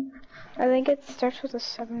 I think it starts with a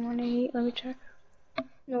 718. Let me check.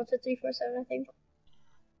 No, it's a 347, I think.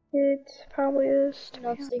 It probably is.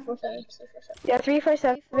 No, it's 347. It's 347. Yeah,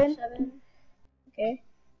 347. 347. Okay.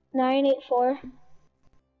 984.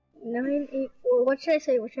 984. What should I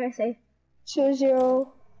say?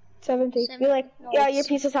 2073. Be like, No, yeah, it's- your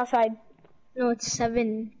pizza's outside. No, it's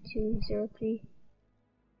 7203.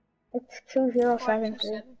 It's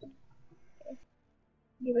 2073.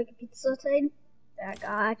 You like a pizza outside? I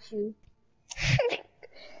got you.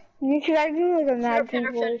 You should actually like a mad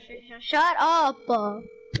people. Shut up!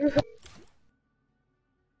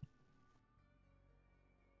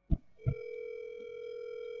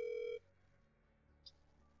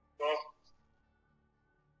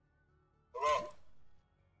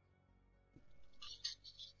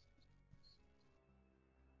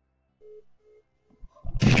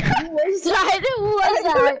 Who was that? Who was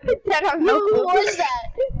that? Who was that?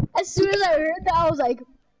 As soon as I heard that, I was like,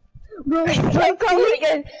 bro, Call it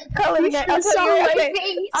again. Call it again. I'll tell you again.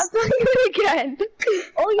 I'll tell you again.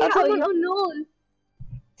 Oh yeah, I'll tell you. no.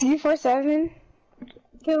 347.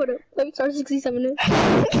 Okay, hold up. Let me start 67.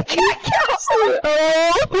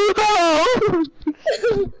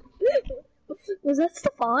 Was that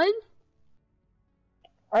Stefan?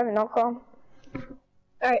 I have no call.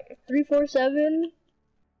 Alright, 347.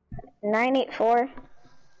 984.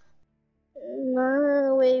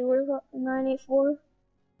 No, wait, what about 984?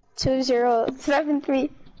 2073.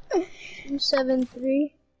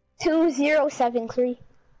 273. 2073.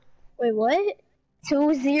 Wait, what?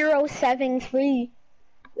 2073.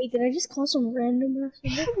 Wait, did I just call some random ass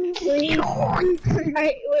number? Wait.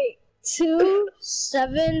 Alright, wait.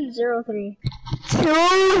 2703.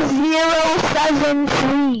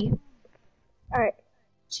 2073. Alright.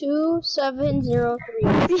 2703.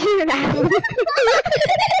 You're not.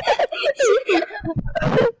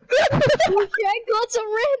 I got some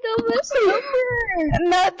random ass number.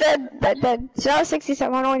 Not that.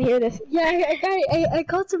 67. I don't want to hear this. Yeah, I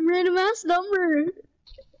called some random ass number.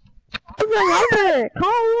 What's the number?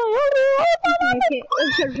 Call Okay. Oh,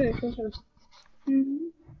 sure.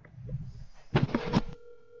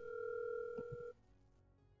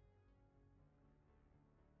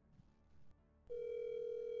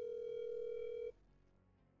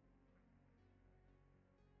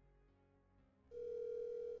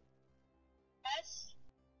 Yes.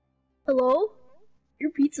 Hello?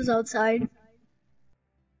 Your pizza's outside.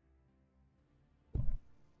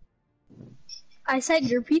 I said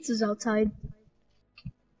your pizza's outside.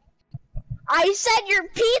 I said your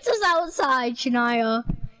pizza's outside, Shania.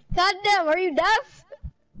 Goddamn, are you deaf?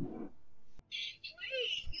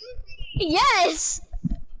 Yes!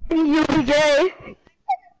 You gay.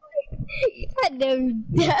 Goddamn,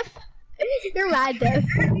 you deaf. You're mad deaf.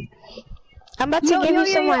 I'm about to give you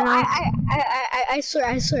someone. I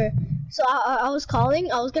swear. So I was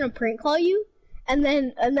calling. I was gonna prank call you, and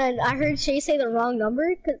then I heard Shay say the wrong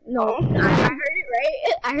number. No, I heard it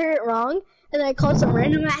right. I heard it wrong, and then I called some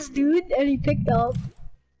random ass dude, and he picked up.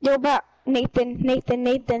 Yo, but Nathan,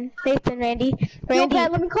 Randy. Yo,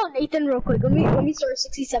 man, let me call Nathan real quick. Let me start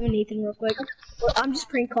 67 Nathan real quick. I'm just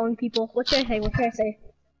prank calling people. What should I say?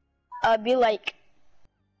 Be like,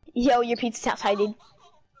 yo, your pizza's outside, dude.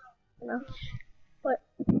 No. What?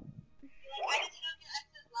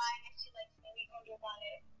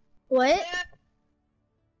 What?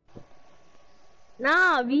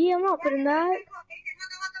 Nah, B, I'm not putting that.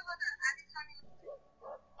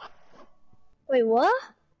 Wait, what?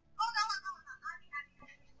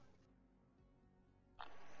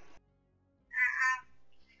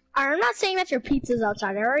 I'm not saying that your pizza's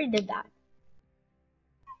outside. I already did that.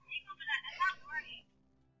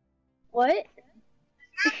 What?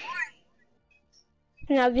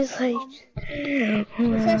 And I'll be like, What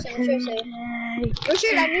should I say?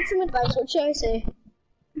 Richard, I need some advice. What should I say?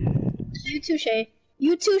 You too, Shay.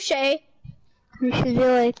 You should be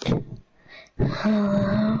like,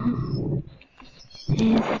 hello. Is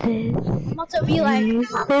this? I'm about to be like,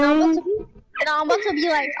 I'm about to be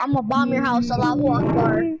like, I'm gonna bomb your house. Allahu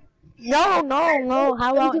Akbar. No.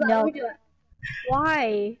 How about no?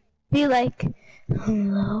 Why? Be like,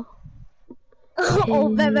 hello.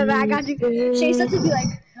 Oh, I got you. Shay said to be like,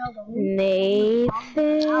 Nathan.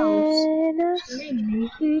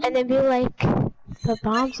 And then be like, the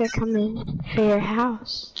bombs are coming for your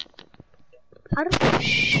house. how do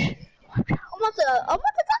Shh. I'm about to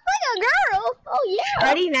talk like a girl. Oh yeah.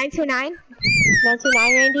 Ready? 929?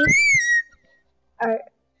 929, Randy? Alright.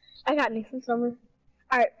 I got Nathan Summer.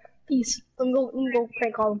 Alright, peace. Let me go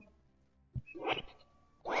prank call him.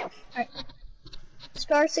 Alright.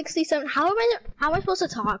 Star 67. How am I supposed to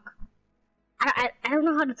talk? I don't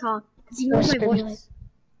know how to talk. Cause he knows my voice.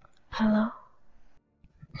 Hello?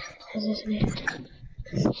 This is Nathan.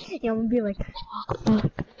 Yeah, I'm gonna be like,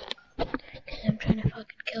 Look. I'm trying to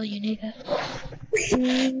fucking kill you, nigga.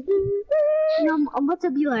 yeah, I'm about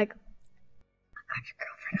to be like, I got your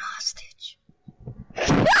girlfriend hostage.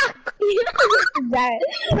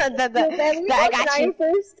 I got you.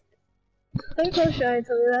 First. Let me call Shy and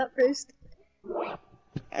tell you that first.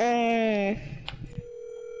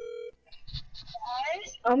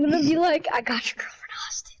 I'm gonna be like, I got your girlfriend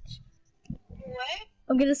hostage. What?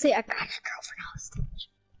 I'm gonna say, I got your girlfriend hostage.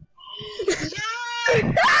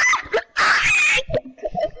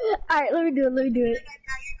 Alright, let me do it. I got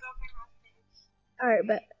your girlfriend hostage. Alright,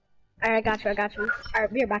 bet. Alright, I got you.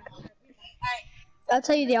 Alright, be right back. Alright. I'll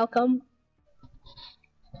tell you the outcome.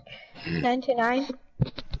 929?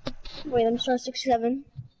 Wait, let me start 67.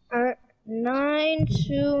 Alright,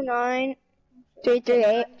 929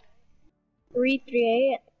 338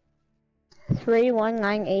 338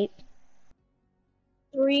 3198.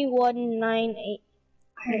 3198.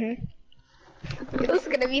 It was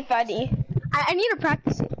gonna be funny. I need to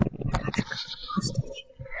practice it.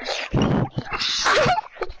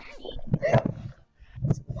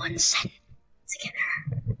 One second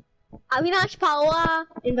together. Avinash Pawa,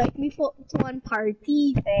 invite me to one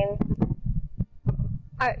party. Same.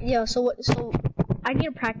 Yeah. So what? So I need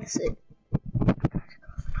to practice it.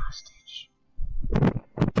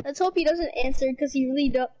 Let's hope he doesn't answer because he really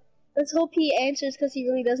does. Let's hope he answers because he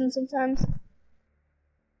really doesn't sometimes.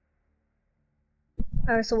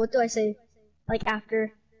 Alright, so what do I say? Like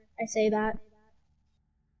after I say that?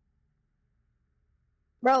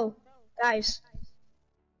 Bro, guys.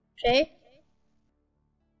 Shay?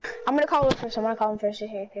 I'm gonna call him first.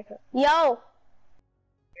 Here. Yo!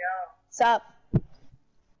 What's up?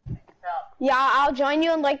 Yeah, I'll join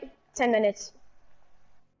you in like 10 minutes.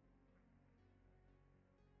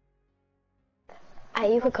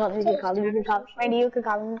 You could call him. Randy, you could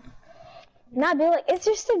call him. Nah, be like, it's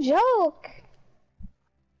just a joke.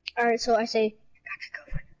 Alright, so I say,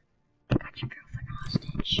 I got your girlfriend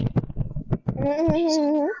hostage.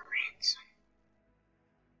 Mm-hmm. Ransom.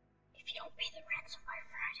 If you don't pay the ransom by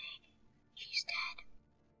Friday, she's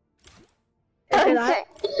dead.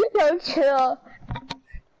 No, chill.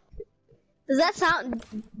 Does that sound?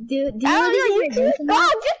 Do you You just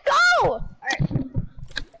go!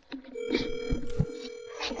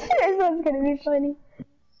 This one's gonna be funny.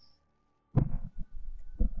 I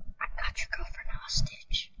got your girlfriend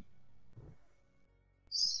hostage.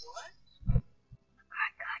 What? I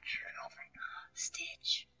got your girlfriend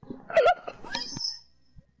hostage.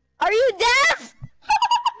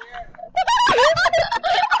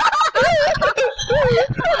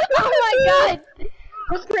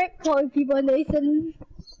 calling people Nathan.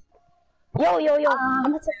 Yo. I'm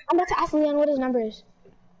about to ask Leon what his number is.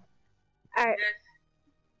 Alright.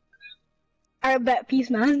 Alright, bet. Peace,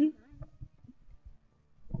 man.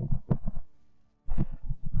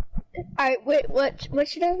 Alright, wait, what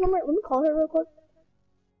should I have number? Let me call her real quick.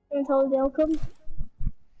 And tell her the outcome.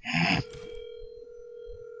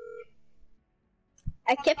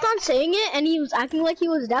 I kept on saying it, and he was acting like he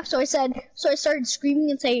was deaf, so I started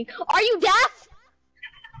screaming and saying, "Are you deaf?"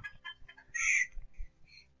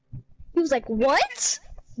 He was like, "What?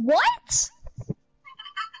 What?"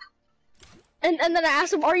 And then I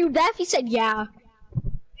asked him, "Are you deaf?" He said, "Yeah."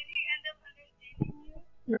 Did he end up understanding you?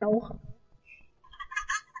 No.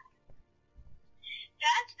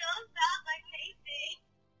 That still sounds like Nathan.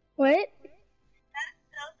 What? That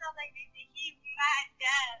still sounds like Nathan. He's mad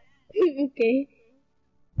deaf. Okay.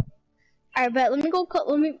 Alright, bet. Let me go.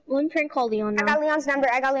 Let me try and call Leon now. I got Leon's number.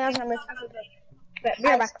 Bet, be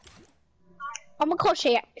right back. I'm gonna call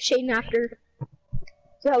Shane after.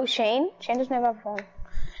 Yo, Shane? Shane doesn't have a phone.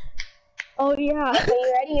 Oh yeah.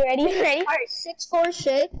 Okay, you ready? Alright,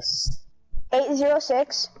 646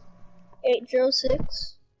 806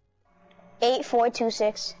 806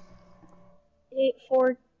 8426.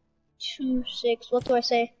 8426. What do I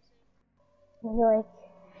say? You're like,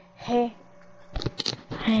 hey,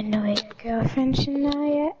 I know your girlfriend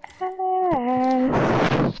Shania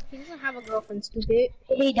asked. He doesn't have a girlfriend, stupid.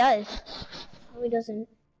 He does. No, he doesn't.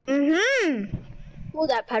 Mm-hmm. Oh,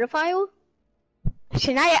 that pedophile?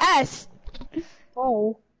 Shania asked.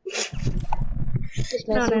 Oh. Just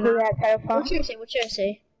No. that pedophile. What should I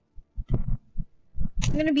say?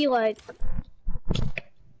 I'm gonna be like,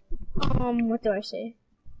 what do I say?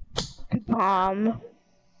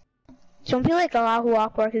 Don't be like Allahu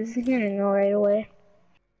Akbar, because you're gonna know right away.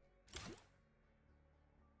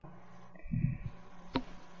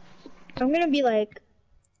 I'm gonna be like,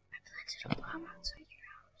 I planted a bomb outside your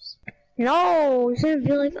house. No, you're gonna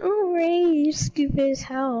be like, oh Ray, you're stupid as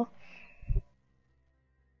hell.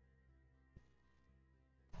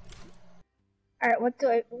 Alright, what do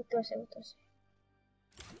I say?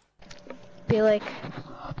 Be like,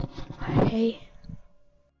 hey,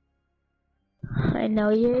 I know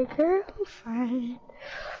your girlfriend.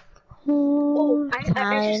 Oh, I should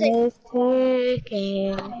say, is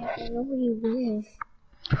ticking. I know where you live.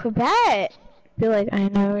 Bet. Be like, I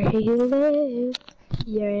know where you live.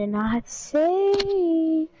 You're not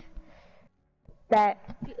safe. Bet.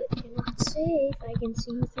 You're not safe. I can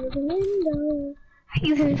see you through the window.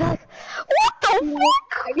 He's gonna be like, what the fuck?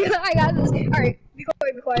 I got this. Alright, be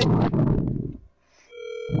quiet.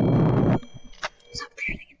 Stop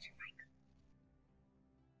breathing into your mic.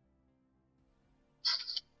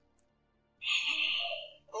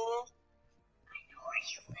 Oh. I know where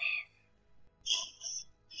you live.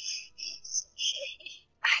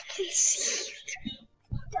 I can see you through the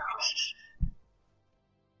window.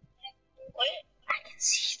 What? I can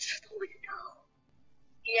see you through the window.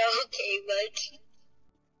 Yeah, okay, but...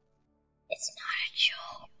 It's not a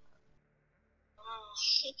joke. Oh.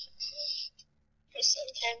 For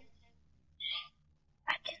some time.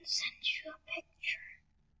 I can send you a picture.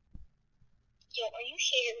 Yo, are you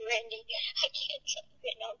here, Randy? I can't tell you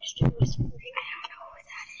right now because you're whispering. I don't know who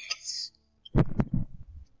that is.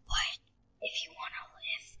 But if you want to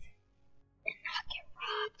live and not get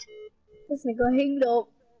robbed. This nigga hanged up.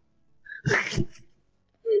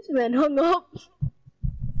 This man hung up.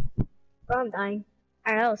 Bro, I'm dying.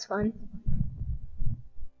 Alright, that was fun.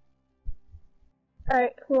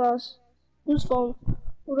 Alright, who else? Whose phone?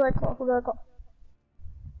 Who do I call?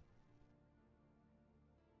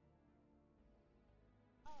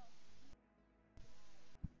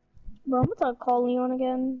 Bro, I'm gonna call Leon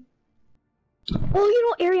again. Oh, you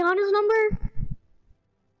know Ariana's number?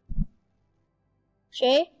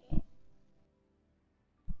 Shay?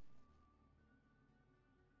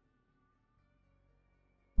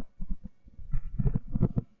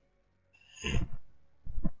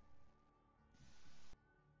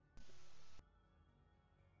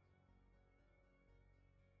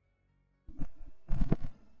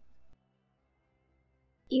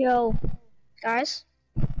 Yo, guys?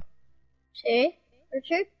 Shay?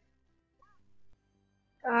 Richard?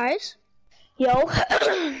 Guys? Yo.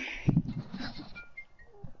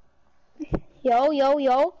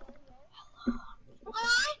 Yo.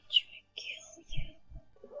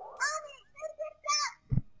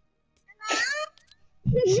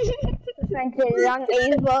 Thank you, young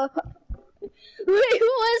Ava. Wait, who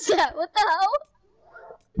was that? What the hell?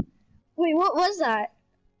 Wait, what was that?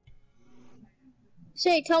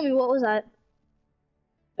 Shay, tell me, what was that?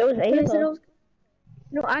 It was I said I Ava. was...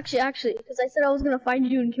 No, actually, because I said I was gonna find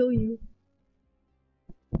you and kill you.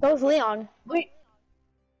 That was Leon. Wait.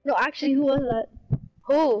 No, actually, who was that?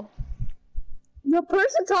 Who? The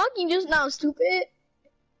person talking just now, stupid.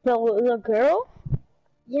 The girl?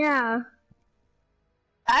 Yeah.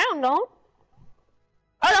 I don't know.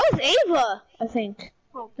 Oh, that was Ava, I think.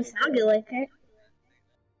 Oh, it sounded like it.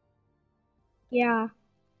 Yeah.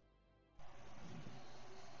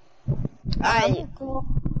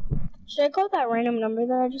 Should I call that random number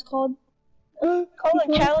that I just called? Call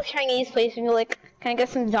it Child Chinese place and be like, can I get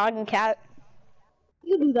some dog and cat?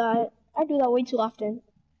 You do that. I do that way too often.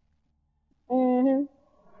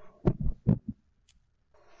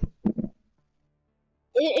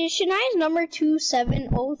 Is Shania's number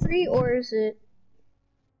 2703 or is it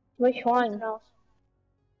Which one?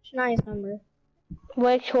 Shania's number?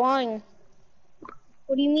 Which one?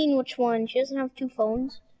 What do you mean which one? She doesn't have two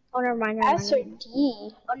phones? Oh, never mind. Never S or mind.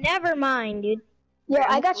 D? Oh, never mind, dude. Yeah,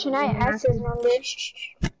 I got Shania S's number.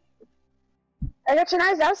 I got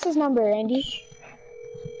Shania S's number, Andy.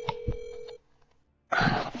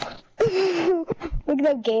 Look at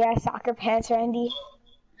the gay ass soccer pants, Randy.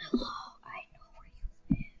 Hello, I know where you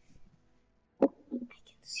live. I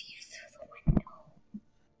can see you through the window.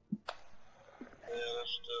 Yeah,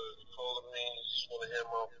 that's the cold of me. You just want to hear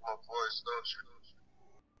my voice, don't you?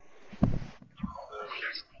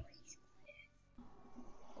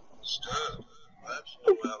 It's good. I actually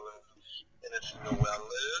know where I live. And if you know where I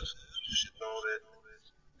live, you should know that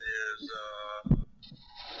there's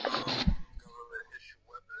government issue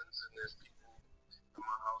weapons and there's people in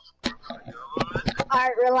my house who work for the government.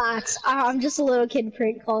 Alright, relax. I'm just a little kid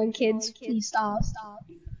prank calling kids. Please stop.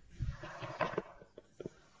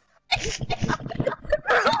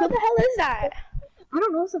 Who the hell is that? I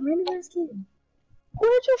don't know, some random ass kid.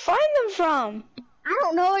 Where'd you find them from? I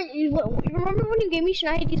don't know. You remember when you gave me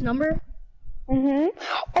Shania's number? Oh,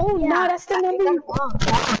 Yeah, no, that's the number. You...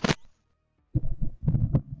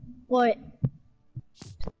 What?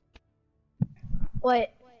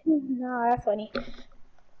 No, that's funny.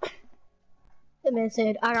 The man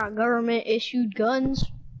said, I got government issued guns.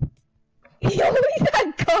 Yo, he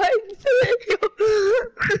got guns.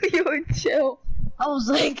 Yo, chill. I was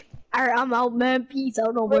like, alright, I'm out, man. Peace. I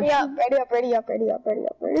don't know what. Ready up.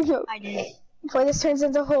 I did. Before this turns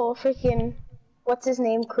into whole freaking, what's his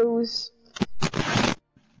name, Cruz.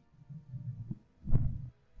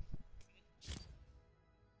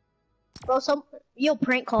 Bro, you'll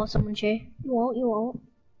prank call someone, Shay. You won't.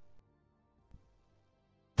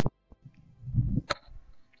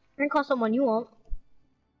 Prank call someone, you won't.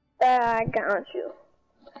 I got you.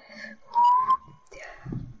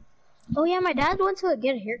 Oh yeah, my dad went to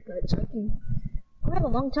get a haircut, so I have a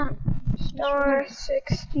long time. Star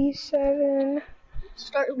 67.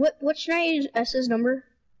 What should I use S's number?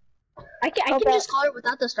 I can just call her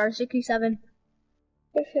without the star 67.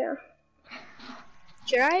 Yeah.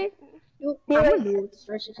 Should I? I'm gonna do with the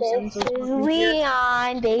star 67. This is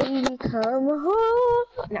Leon, baby, come home.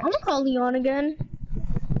 I'm gonna call Leon again.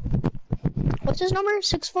 What's his number?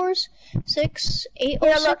 646 806.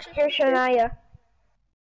 Yeah, look, here's Shania.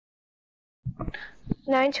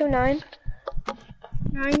 929.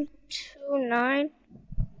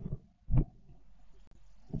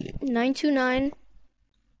 929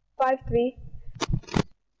 53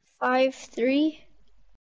 53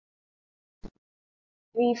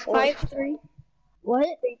 34 53. What?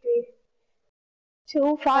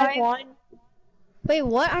 251 Wait,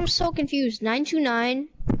 what? I'm so confused. 929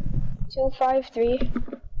 253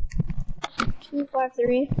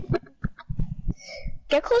 253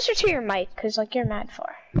 Get closer to your mic, cause like you're mad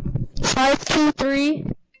far. 523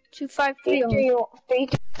 253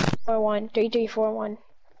 3341 3341.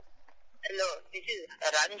 Hello, this is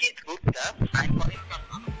Ranjit Gupta. I'm calling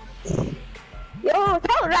from. Yo,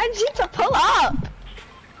 tell Ranjit to pull up.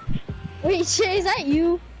 Wait, Shay, is that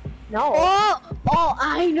you? No. Oh,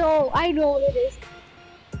 I know what it is.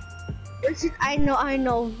 I know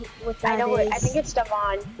what that is. I think it's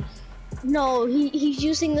Devon. No, he's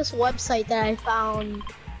using this website that I found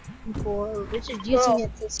before. Richard's using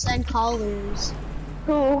it to send callers.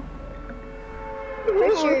 Who?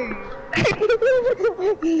 Richard.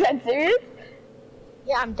 Is that serious?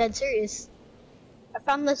 Yeah, I'm dead serious. I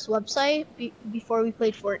found this website before we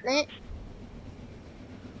played Fortnite.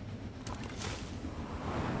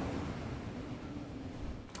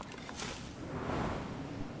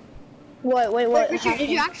 What? Wait, Richard, did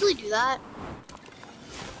you actually do that?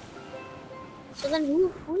 So then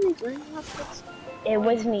who is learning how to fix it? It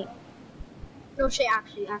was me. No, Shay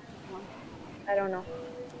actually won. I don't know.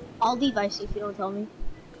 I'll leave Icy if you don't tell me.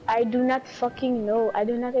 I do not fucking know. I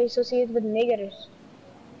do not associate with niggers.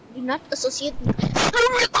 Do not associate.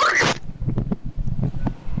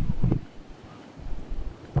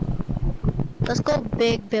 Let's go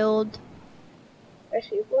big build. There's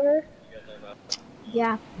people here?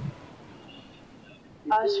 Yeah.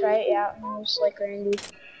 Us, right? Yeah, just like Randy.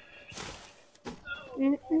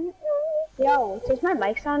 Yo, does my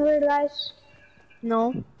mic sound weird, guys?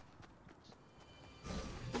 No. Do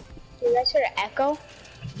you guys hear an echo?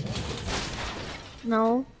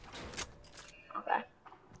 No. Okay.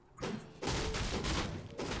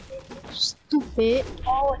 Stupid.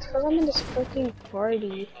 Oh, it's because I'm in this freaking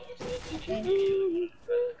party.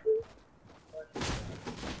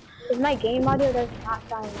 Is my game audio does not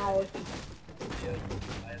sound loud?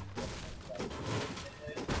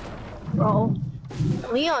 Bro.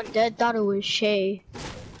 Leon Dead thought it was Shay.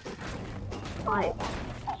 Like,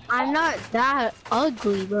 I'm not that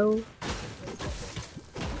ugly, bro.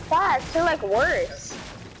 Facts, they're like worse.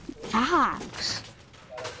 Facts.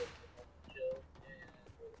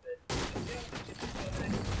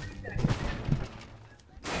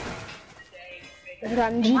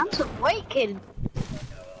 Ramji. I'm some white kid.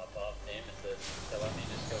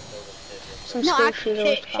 Some No, school actually, shooter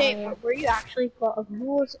was Shay, calling me. were you actually who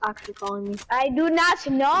was actually calling me? I do not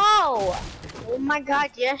know. Oh my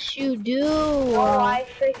god, yes you do. Oh, I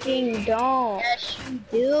freaking don't. Yes you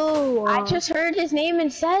do. I just heard his name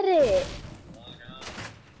and said it.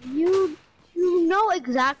 You know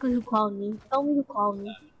exactly who called me. Tell me who called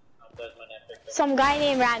me. Some guy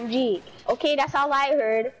named Ramji. Okay, that's all I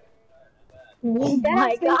heard. Oh That's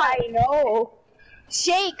my who god. I know.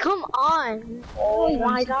 Shay, come on. Oh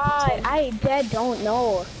my god, I dead don't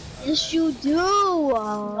know. Yes you do.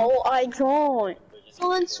 No, I don't.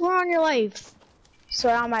 So then swear on your life.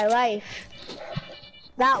 Swear on my life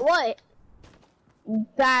That what?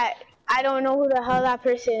 that I don't know who the hell that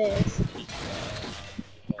person is.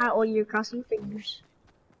 Oh, you're crossing your fingers.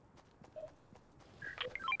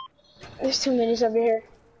 There's 2 minutes over here.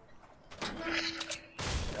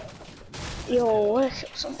 Yo, what's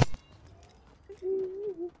some?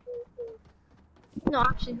 No,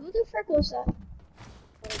 actually, who the frick was that?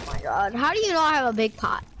 Oh my god. How do you know I have a big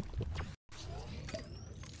pot?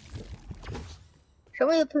 Show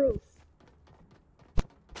me the proof.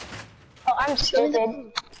 Oh, I'm Show me the stupid.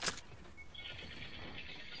 proof.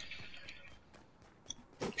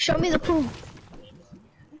 Show me the proof.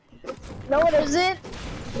 No, what is it?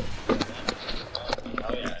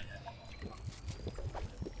 Oh yeah.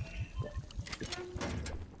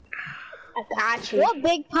 I got you. What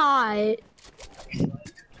big pot?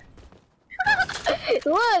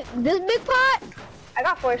 Look, this big pot? I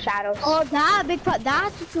got 4 shadows. Oh, that big pot.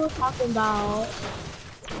 That's what you were talking about.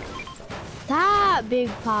 That big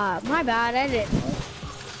pot. My bad, I didn't know.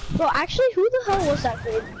 Bro, actually, who the hell was that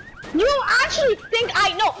kid? You actually think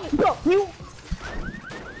I know, bro? You.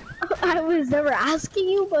 I was never asking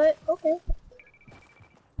you, but okay.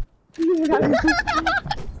 I'm about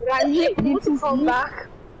to call him back.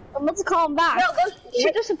 I'm about to call him back. No, go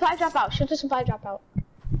shoot the supply drop out. Shoot the supply drop out.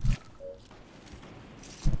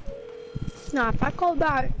 Nah, if I call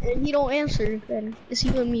back and he don't answer, then it's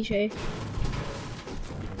you and me, Shay.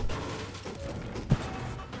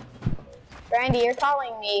 Randy, you're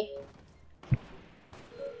calling me.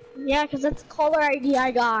 Yeah, cause that's the caller ID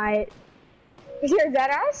I got. Is your dead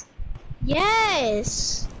ass?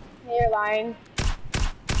 Yes. You're lying.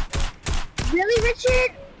 Really,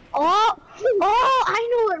 Richard? Oh, I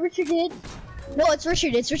know what Richard did. No, it's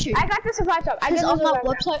Richard. It's Richard. I got the supply drop. I Cause got on the that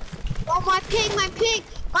supply drop. website. Oh, my ping, my ping,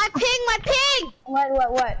 my ping, my ping.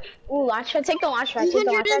 What? Ooh, launch pad. Take the launch pad. Take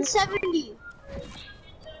the launch pad. 370.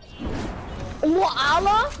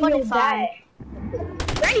 Allah? You're 25. dead.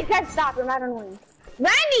 Randy said stop. You're not annoying.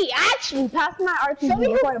 Randy, actually, pass my RPG. Show me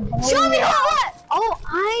You're going to blow Show me me out. what? Oh,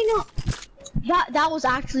 I know. That was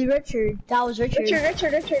actually Richard. That was Richard.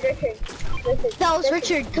 Richard. That was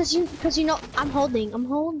Richard. Cause you know I'm holding.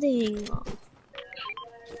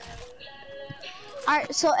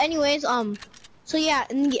 Alright. So anyways, so yeah,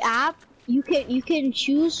 in the app you can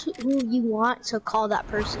choose who you want to call that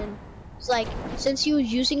person. It's like since he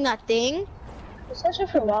was using that thing. It's such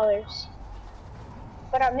for dollars.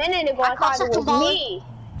 But a minute ago, I thought it was me.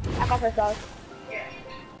 I called for $1.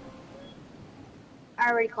 I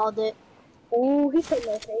already called it. Ooh, he put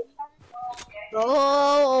no face.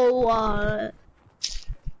 Oh, Why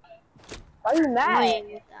are you mad?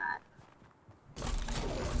 playing with that.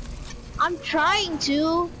 I'm trying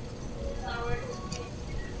to.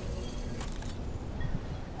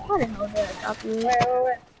 How the hell did I drop you?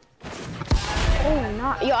 Wait. Oh,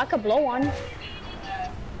 not. Yo, I could blow one.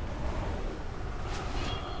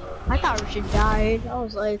 I thought Richard died. I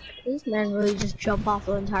was like, this man really just jumped off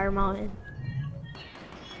the entire mountain.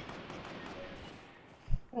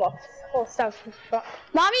 Well, whole stuff.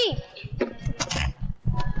 Mommy!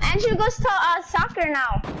 And Andrew goes to soccer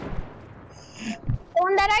now. The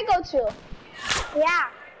one that I go to. Yeah.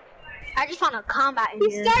 I just found a combat in He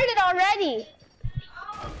here. started already.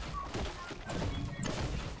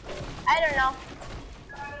 I don't know.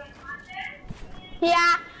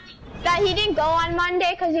 Yeah. That he didn't go on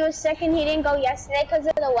Monday because he was sick, and he didn't go yesterday because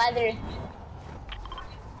of the weather.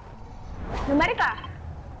 Numerica.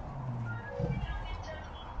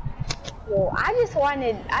 Yo, I just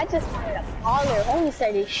wanted a baller. Homie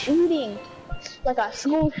started shooting like a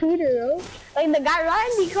school shooter, yo. Like the guy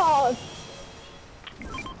Randy called.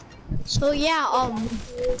 So yeah,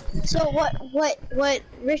 so what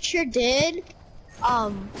Richard did,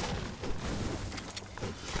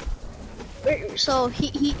 so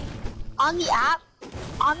he on the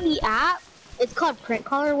app, it's called Print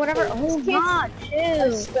Color or whatever. Oh God,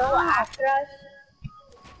 chill. Still after us.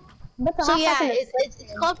 So yeah, it's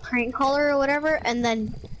called Print Color or whatever, and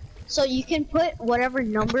then so you can put whatever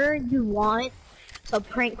number you want to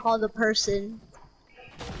prank call the person.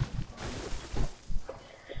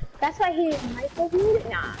 That's why he might have muted.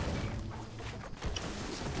 Nah.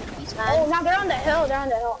 Oh, now they're on the hill. They're on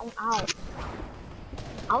the hill. I'm out.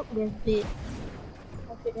 Out this bit.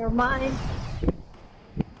 Okay, never mind.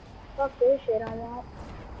 Fuck this shit. I'm out.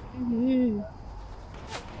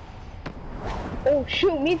 Oh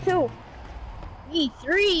shoot, me too. Me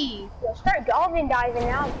 3. Yo, start dolphin diving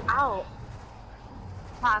now. I'm out.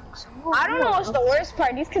 Fox. I don't know what's the worst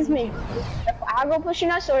part. These kids make aggro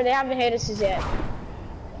pushing us, or they haven't hit us yet.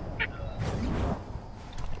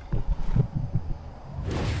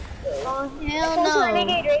 Oh hell If it was no.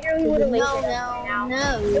 Renegade Raider, we would have No, lasted us right now.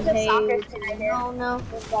 no, There's a hey, soccer kid right there.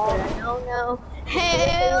 no.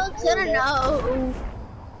 Hell to the no.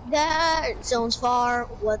 That sounds far.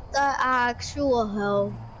 What the actual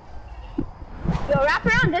hell? Yo, wrap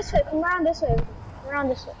around this way. Come around this way. Come around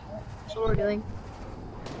this way. That's what we're doing.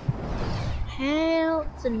 Hell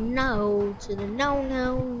to no, to the no.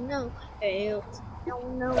 Hell to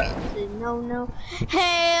no, to the no.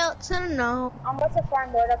 Hell to the no. What's a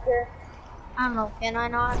farm board up here? I don't know, can I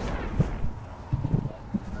not?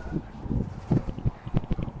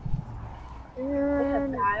 There's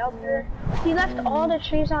a guy up here. He left all the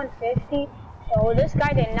trees on 50. So this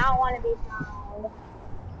guy did not want to be found.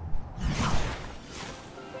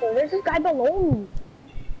 So there's this guy below me.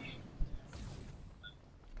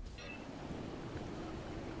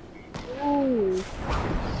 Ooh.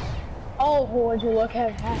 Oh, would you look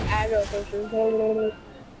at that aggro picture?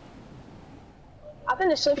 I'm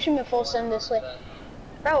gonna slip stream at full sim this way.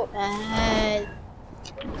 Bro, what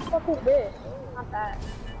the fuck is this? Not that.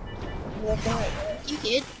 You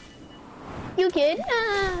kid? You kid?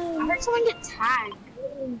 I heard someone get tagged.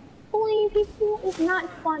 Bullying people is not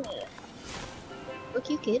funny. Look,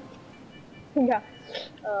 you kid. Yeah.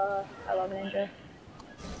 I love Ninja.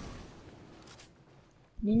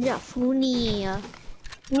 Ninja Funny.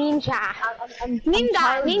 Ninja. I'm Ninja.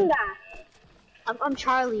 Charlie. Ninja. I'm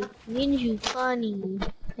Charlie. Ninja Funny.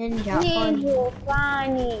 Ninja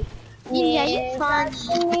Funny. Ninja funny.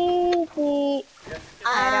 Ninja funny.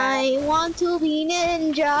 I want to be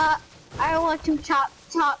ninja. I want to chop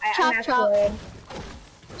from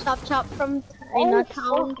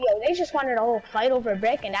Chinatown. Yo, they just wanted a whole fight over a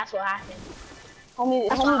brick, and that's what happened. Homie,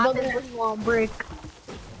 That's what happens when you want brick.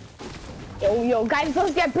 Yo, guys,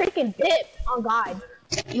 let's get brick and dip. Oh God.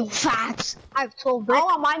 Yo, facts. I have 12 brick. I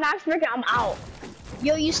want my max brick, and I'm out.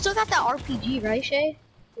 Yo, you still got that RPG, right, Shay?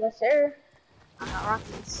 Yes, sir. I got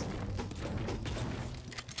rockets.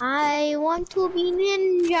 I want to be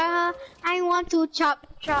ninja. I want to chop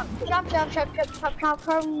from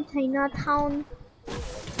Chinatown.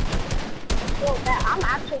 Yo, man, I'm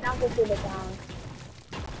actually down to do the down.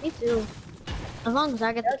 Me too. As long as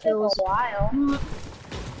I get the It'll kills. take a while.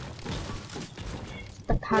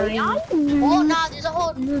 The party. Leon? Oh, nah, there's a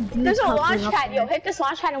whole new dude. There's a popping launch up pad. there. Yo, hit this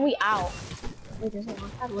launch pad and we out. Wait, there's a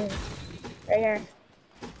launch pad where? Right here.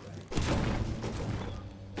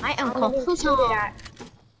 I am I'm gonna confused. shoot it at.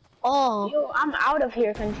 Oh, Yo, I'm out of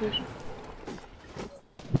here, confusion.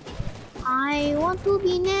 I want to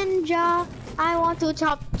be ninja. I want to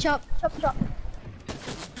chop.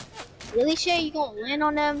 Really, Shay? You gonna land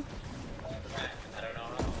on them?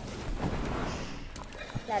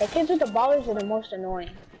 Yeah, the kids with the ballers are the most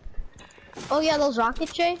annoying. Oh yeah, those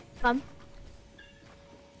rockets, Shay. Come.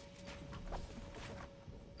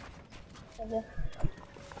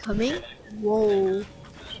 Coming? Whoa.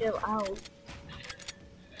 Chill out.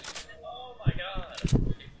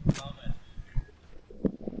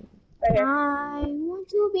 Right here. I want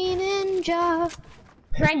to be ninja.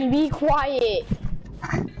 Randy, be quiet.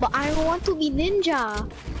 But I want to be ninja.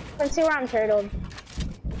 Let's see where I'm turtled.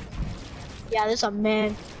 Yeah, there's a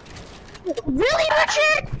man. Really,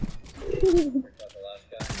 Richard?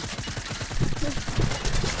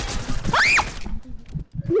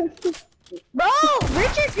 Bro,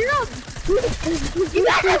 Richard, you're up. You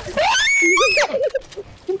got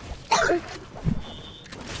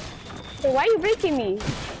So why are you breaking me?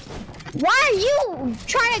 Why are you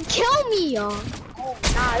trying to kill me? Nah,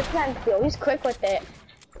 this man's cool. He's quick with it.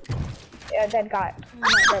 Yeah, dead guy.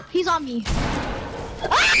 He's on me.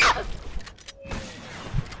 Ah!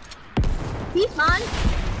 Peace, man.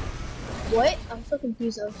 What? I'm so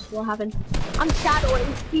confused as to what happened. I'm shadowing.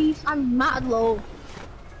 Peace. I'm mad low.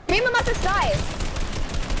 Name him at the sky.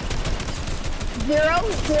 0,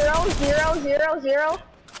 0, 0, 0, 0.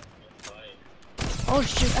 Oh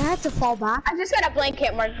shoot, I had to fall back. I just got a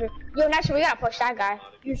blanket marker. Yo, next we gotta push that guy.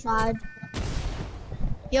 Your side.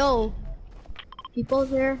 Yo. People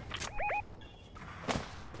here.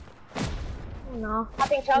 Oh no.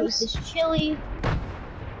 Popping Use this chili.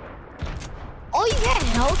 Oh, you get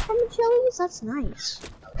health from the chilies? That's nice.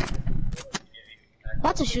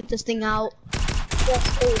 About to shoot this thing out.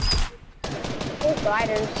 Yes, please. Those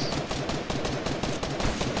gliders.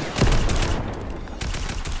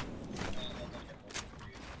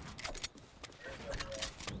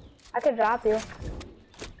 I could drop you.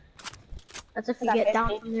 That's if you get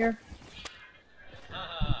down from there.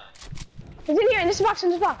 He's in here, in this box, in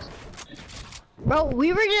this box. Bro,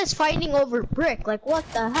 we were just fighting over brick. Like, what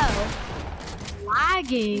the hell?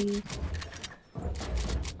 Lagging.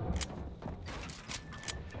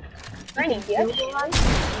 Raining, yeah. No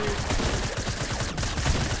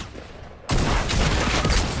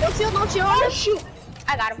shield, no shield. Oh, shoot.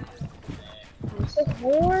 I got him.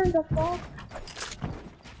 Where the fuck?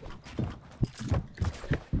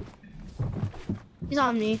 He's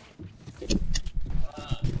on me. I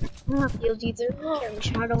don't have shields either. Carry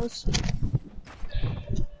shadows.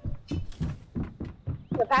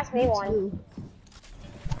 So pass me one.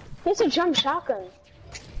 It's a jump shotgun.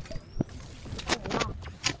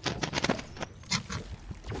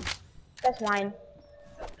 That's mine.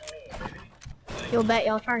 You'll bet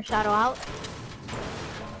y'all trying to shadow out.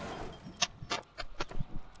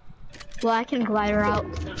 Well, I can glide her out.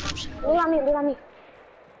 Look on me, look on me.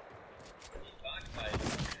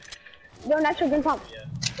 Yo, natural gun pump.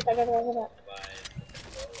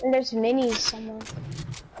 And there's minis somewhere.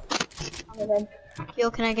 On the bed.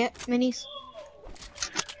 Yo, can I get minis?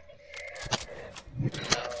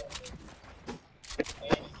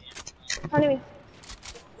 On me.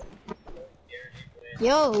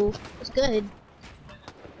 Yo, it's good.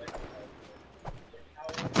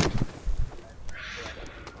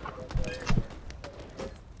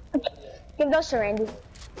 Give those to Randy.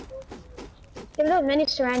 Give those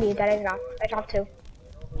minis to Randy that I dropped. I dropped 2.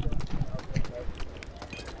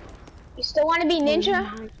 You still want to be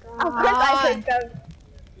ninja? Of course I picked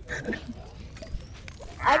them.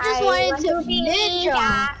 I just wanted to be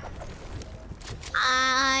ninja.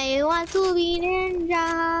 I want to be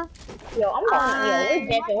ninja. Yo, I'm going. Yo, we're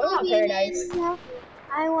different. We're on paradise. Ninja.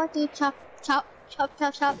 I want to chop, chop, chop,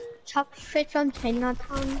 chop, chop, chop straight from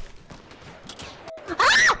Chinatown.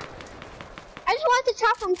 Ah! I just want to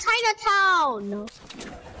chop from Chinatown.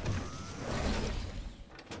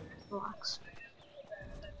 Relax.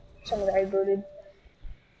 Someone got rebooted.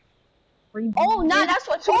 Rebooted. Oh, no, that's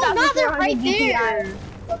what 2,400 now they're right DPI there.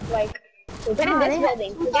 looks like. So get in this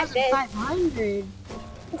building. Get this. 500.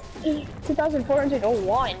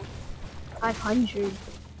 2,401. 500.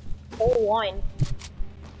 01.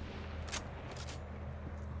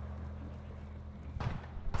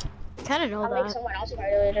 Kinda know I'll that. make someone else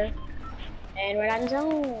fight later. And we're not in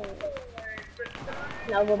zone.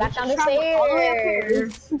 Now go back down the All the way up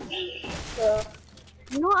stairs. So,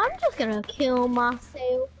 You know, I'm just gonna kill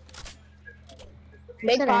myself. big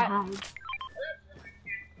Instead of pot. hide.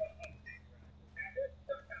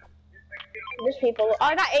 There's people. Oh,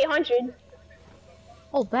 I got 800.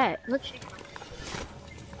 Oh, bet. Let's.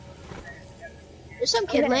 There's some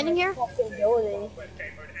kid landing here. Fucking building.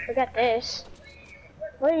 Look at this.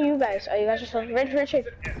 Where are you guys? Oh, you guys are so Richard.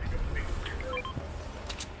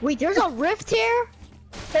 Wait, there's a rift here?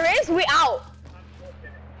 There is? We out.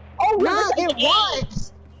 Oh, No, there's there like 8.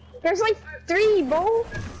 was. There's like 3, bro.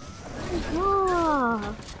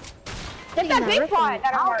 Ah. Get that that big rift pot is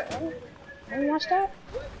that I'm out. marking. Can you watch that?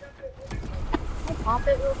 I'll pop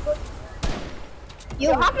it real quick.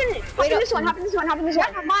 Yo, hop in wait up. this one, hop in this one, hop in this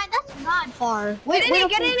one. Never mind, that's not far. Get in wait it, up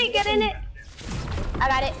get in it, get in it. I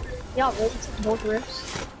got it. Y'all really took both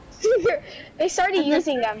rifts? They started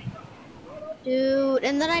using them. Dude,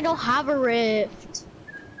 and then I don't have a rift.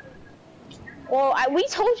 Well, we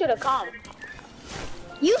told you to come.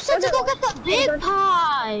 You said to go get the big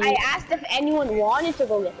pie! I asked if anyone wanted to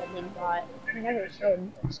go get the big pot. I never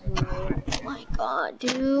said. Oh my god,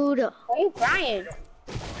 dude. Why are you crying?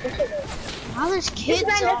 Now there's kids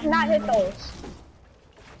This man does not hit those.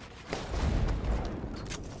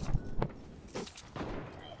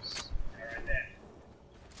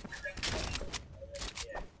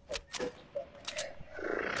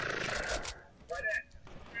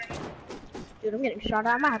 Dude, I'm getting shot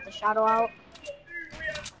at. I might have to shadow out.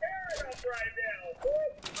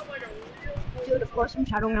 Dude, of course I'm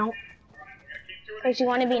shadowing out. Cause you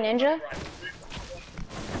want to be ninja?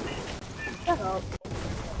 Shut up.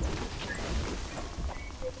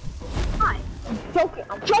 Hi.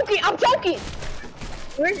 I'm joking!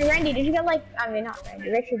 Where's Randy? Did you get like, I mean not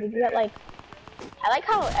Randy, Richard, did you get like, I like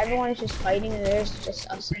how everyone is just fighting and there's just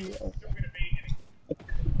us in the open.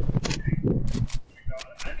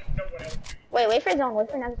 Wait for zone, wait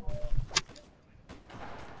for next zone.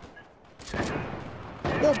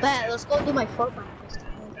 Yo, bet, let's go do my Fortnite this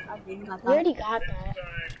time. I didn't got that. We already got that.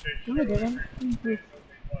 No, I didn't.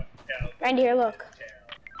 Randy, here, look.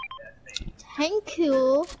 Thank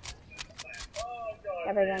you.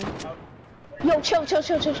 Never again. Yo, chill.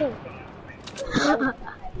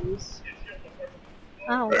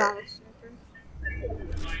 Oh, God.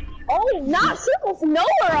 Oh, not circles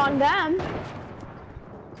nowhere on them.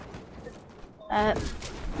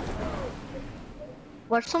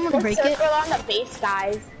 Watch someone Let's break circle it. on the base,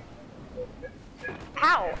 guys.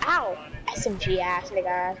 Ow. SMG ass, nigga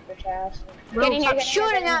ass, bitch ass. Bro, Get in stop here,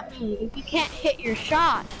 shooting at me if you can't hit your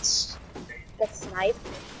shots. The snipe.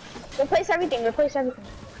 Replace everything.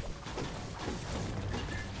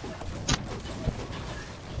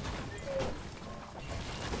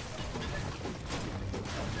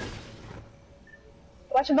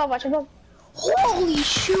 Watch above. Holy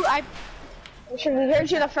shoot, We heard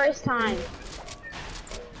you the first time.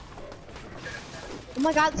 oh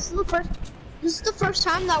my god, this is the first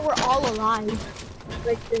time that we're all alive.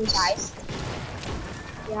 Like this. Guys.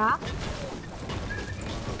 Yeah.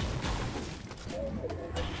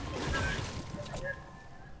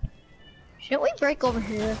 Shouldn't we break over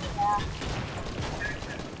here? Yeah.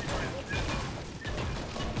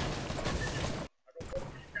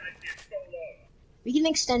 We can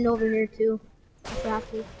extend over here too. If we have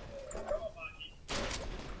to.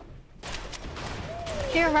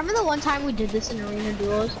 Hey, remember the one time we did this in Arena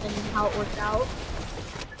Duos and how it worked out?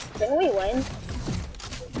 Didn't we win?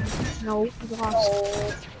 No, we lost.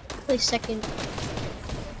 Oh. Play second.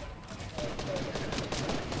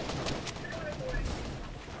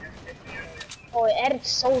 Oh, it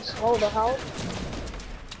edits so slow, the hell.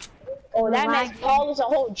 Oh, that man's Paul is a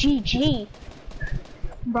whole GG.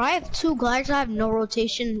 Bro, I have 2 glides, I have no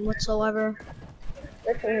rotation whatsoever.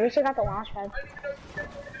 Literally, we still got the launch pad.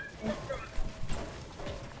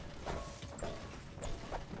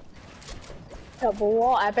 Double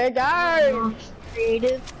wall, epic guys!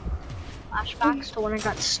 Creative. Flashbacks to when I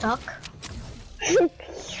got stuck.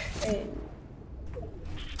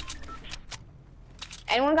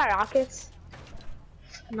 Anyone got rockets?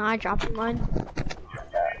 No, I dropped mine.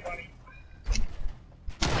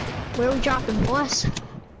 Where are we dropping, boss?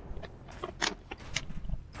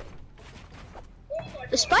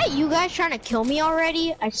 Despite you guys trying to kill me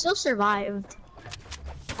already, I still survived.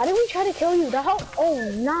 How did we try to kill you? The hell?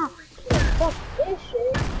 Oh, nah. Fuck this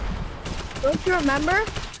shit. Don't you remember?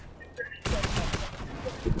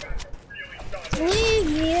 Leave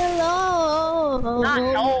me alone. Not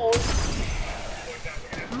no.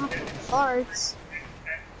 Not farts.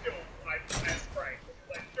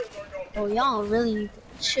 Oh, y'all really need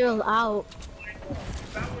to chill out.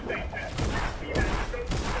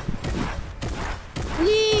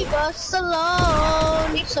 Leave us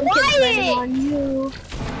alone. Some kids landing on you.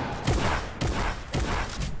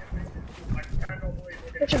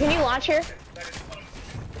 Richard, can you launch here?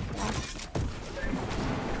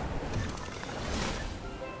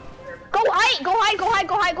 Go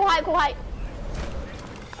hide!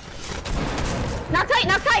 Not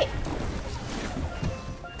tight!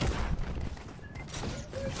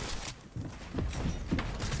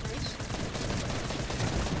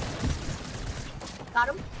 Got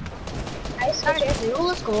him. Nice, Got it. Dude,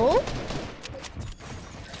 let's go.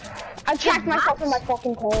 I tracked myself in my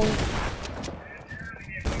fucking cone.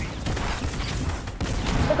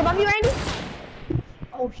 Look above you, Randy.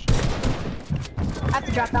 Oh shit. I have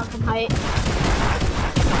to drop down from height.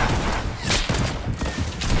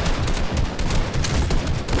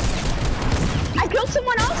 I killed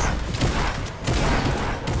someone else.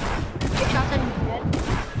 Your shots on your head.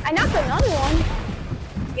 I knocked another one.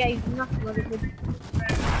 Yeah, you knocked another good.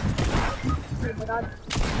 Oh my god.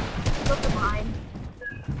 Look behind.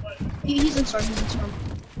 He's in storm. He's in storm.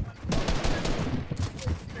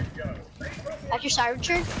 At your side,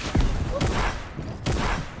 Richard.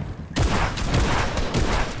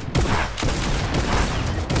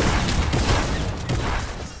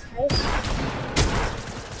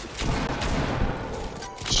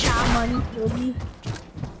 Money killed me.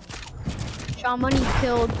 Shaw Money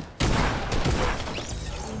killed.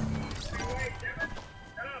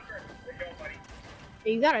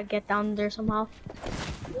 You gotta get down there somehow.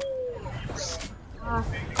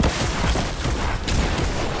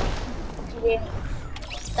 Yeah.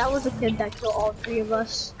 That was a kid that killed all three of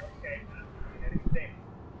us.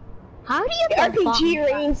 How do you get RPG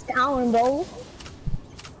rains down, bro?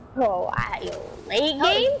 Bro, late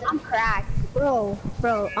game? I'm cracked. Bro,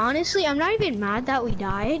 honestly, I'm not even mad that we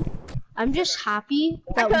died. I'm just happy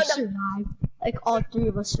that we survived. Like, all three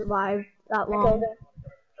of us survived that long.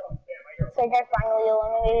 So I finally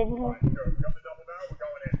eliminated him.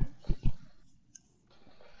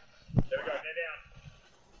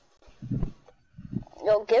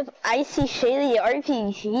 Yo, give Icy Shaylee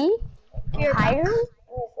RPG? Higher?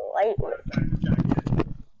 Lightweight.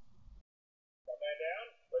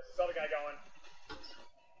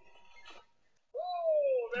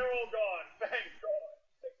 They're all gone. Thank God.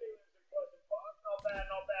 6 Elims in Pleasant Park. Not bad,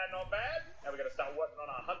 not bad, not bad. Now we gotta start working on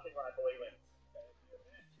our hunting rifle Elims.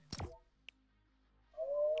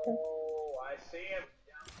 Oh, I see him.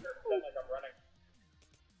 Yeah, I'm sure pretend like I'm running.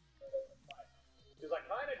 Because I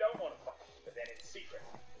kinda don't want to fight, but then in secret,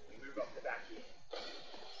 we move up the back here.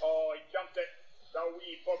 Oh, he jumped it. The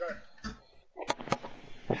wee bugger.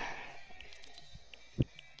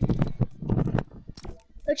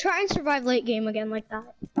 Let's try and survive late game again like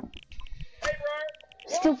that. Hey, bro.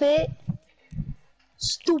 Stupid.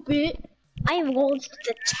 Stupid. I am going to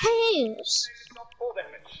the tails. Full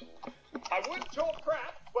damage. I would talk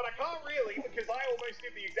crap, but I can't really because I almost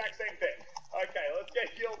did the exact same thing. Okay, let's get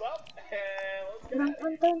healed up and let's get at it. All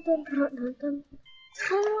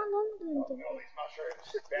these mushrooms.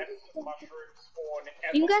 Best mushroom spawn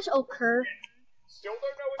ever. You guys occur. Still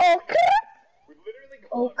don't know what's going on. We've literally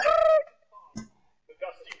gone the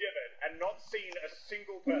Dusty Divot and not seen a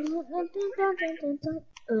single person.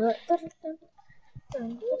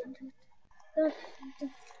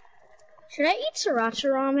 Should I eat sriracha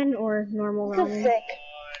ramen or normal ramen? Sick.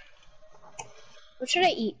 What should I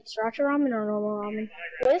eat? Sriracha ramen or normal ramen?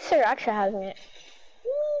 What does sriracha have in it?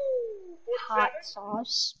 Hot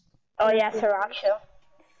sauce. Oh yeah, sriracha.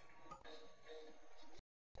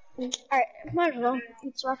 Alright, might as well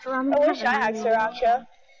eat sriracha ramen. I wish I had sriracha.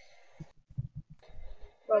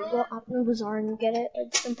 Bro, go Optima Bazaar and get it.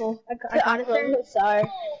 It's simple. I got it there. Sorry.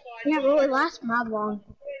 Yeah, bro, it lasts mad long.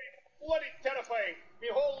 Bloody terrifying. My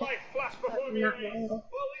whole life flashed before me. Well, at least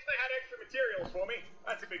they had extra materials for me.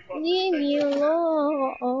 That's a big plus. Leave me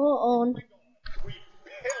alone. We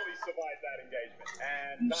barely survived that engagement.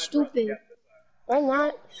 And You stupid. Why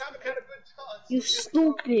not? Have a kind of good chance. You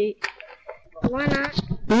stupid. Why not?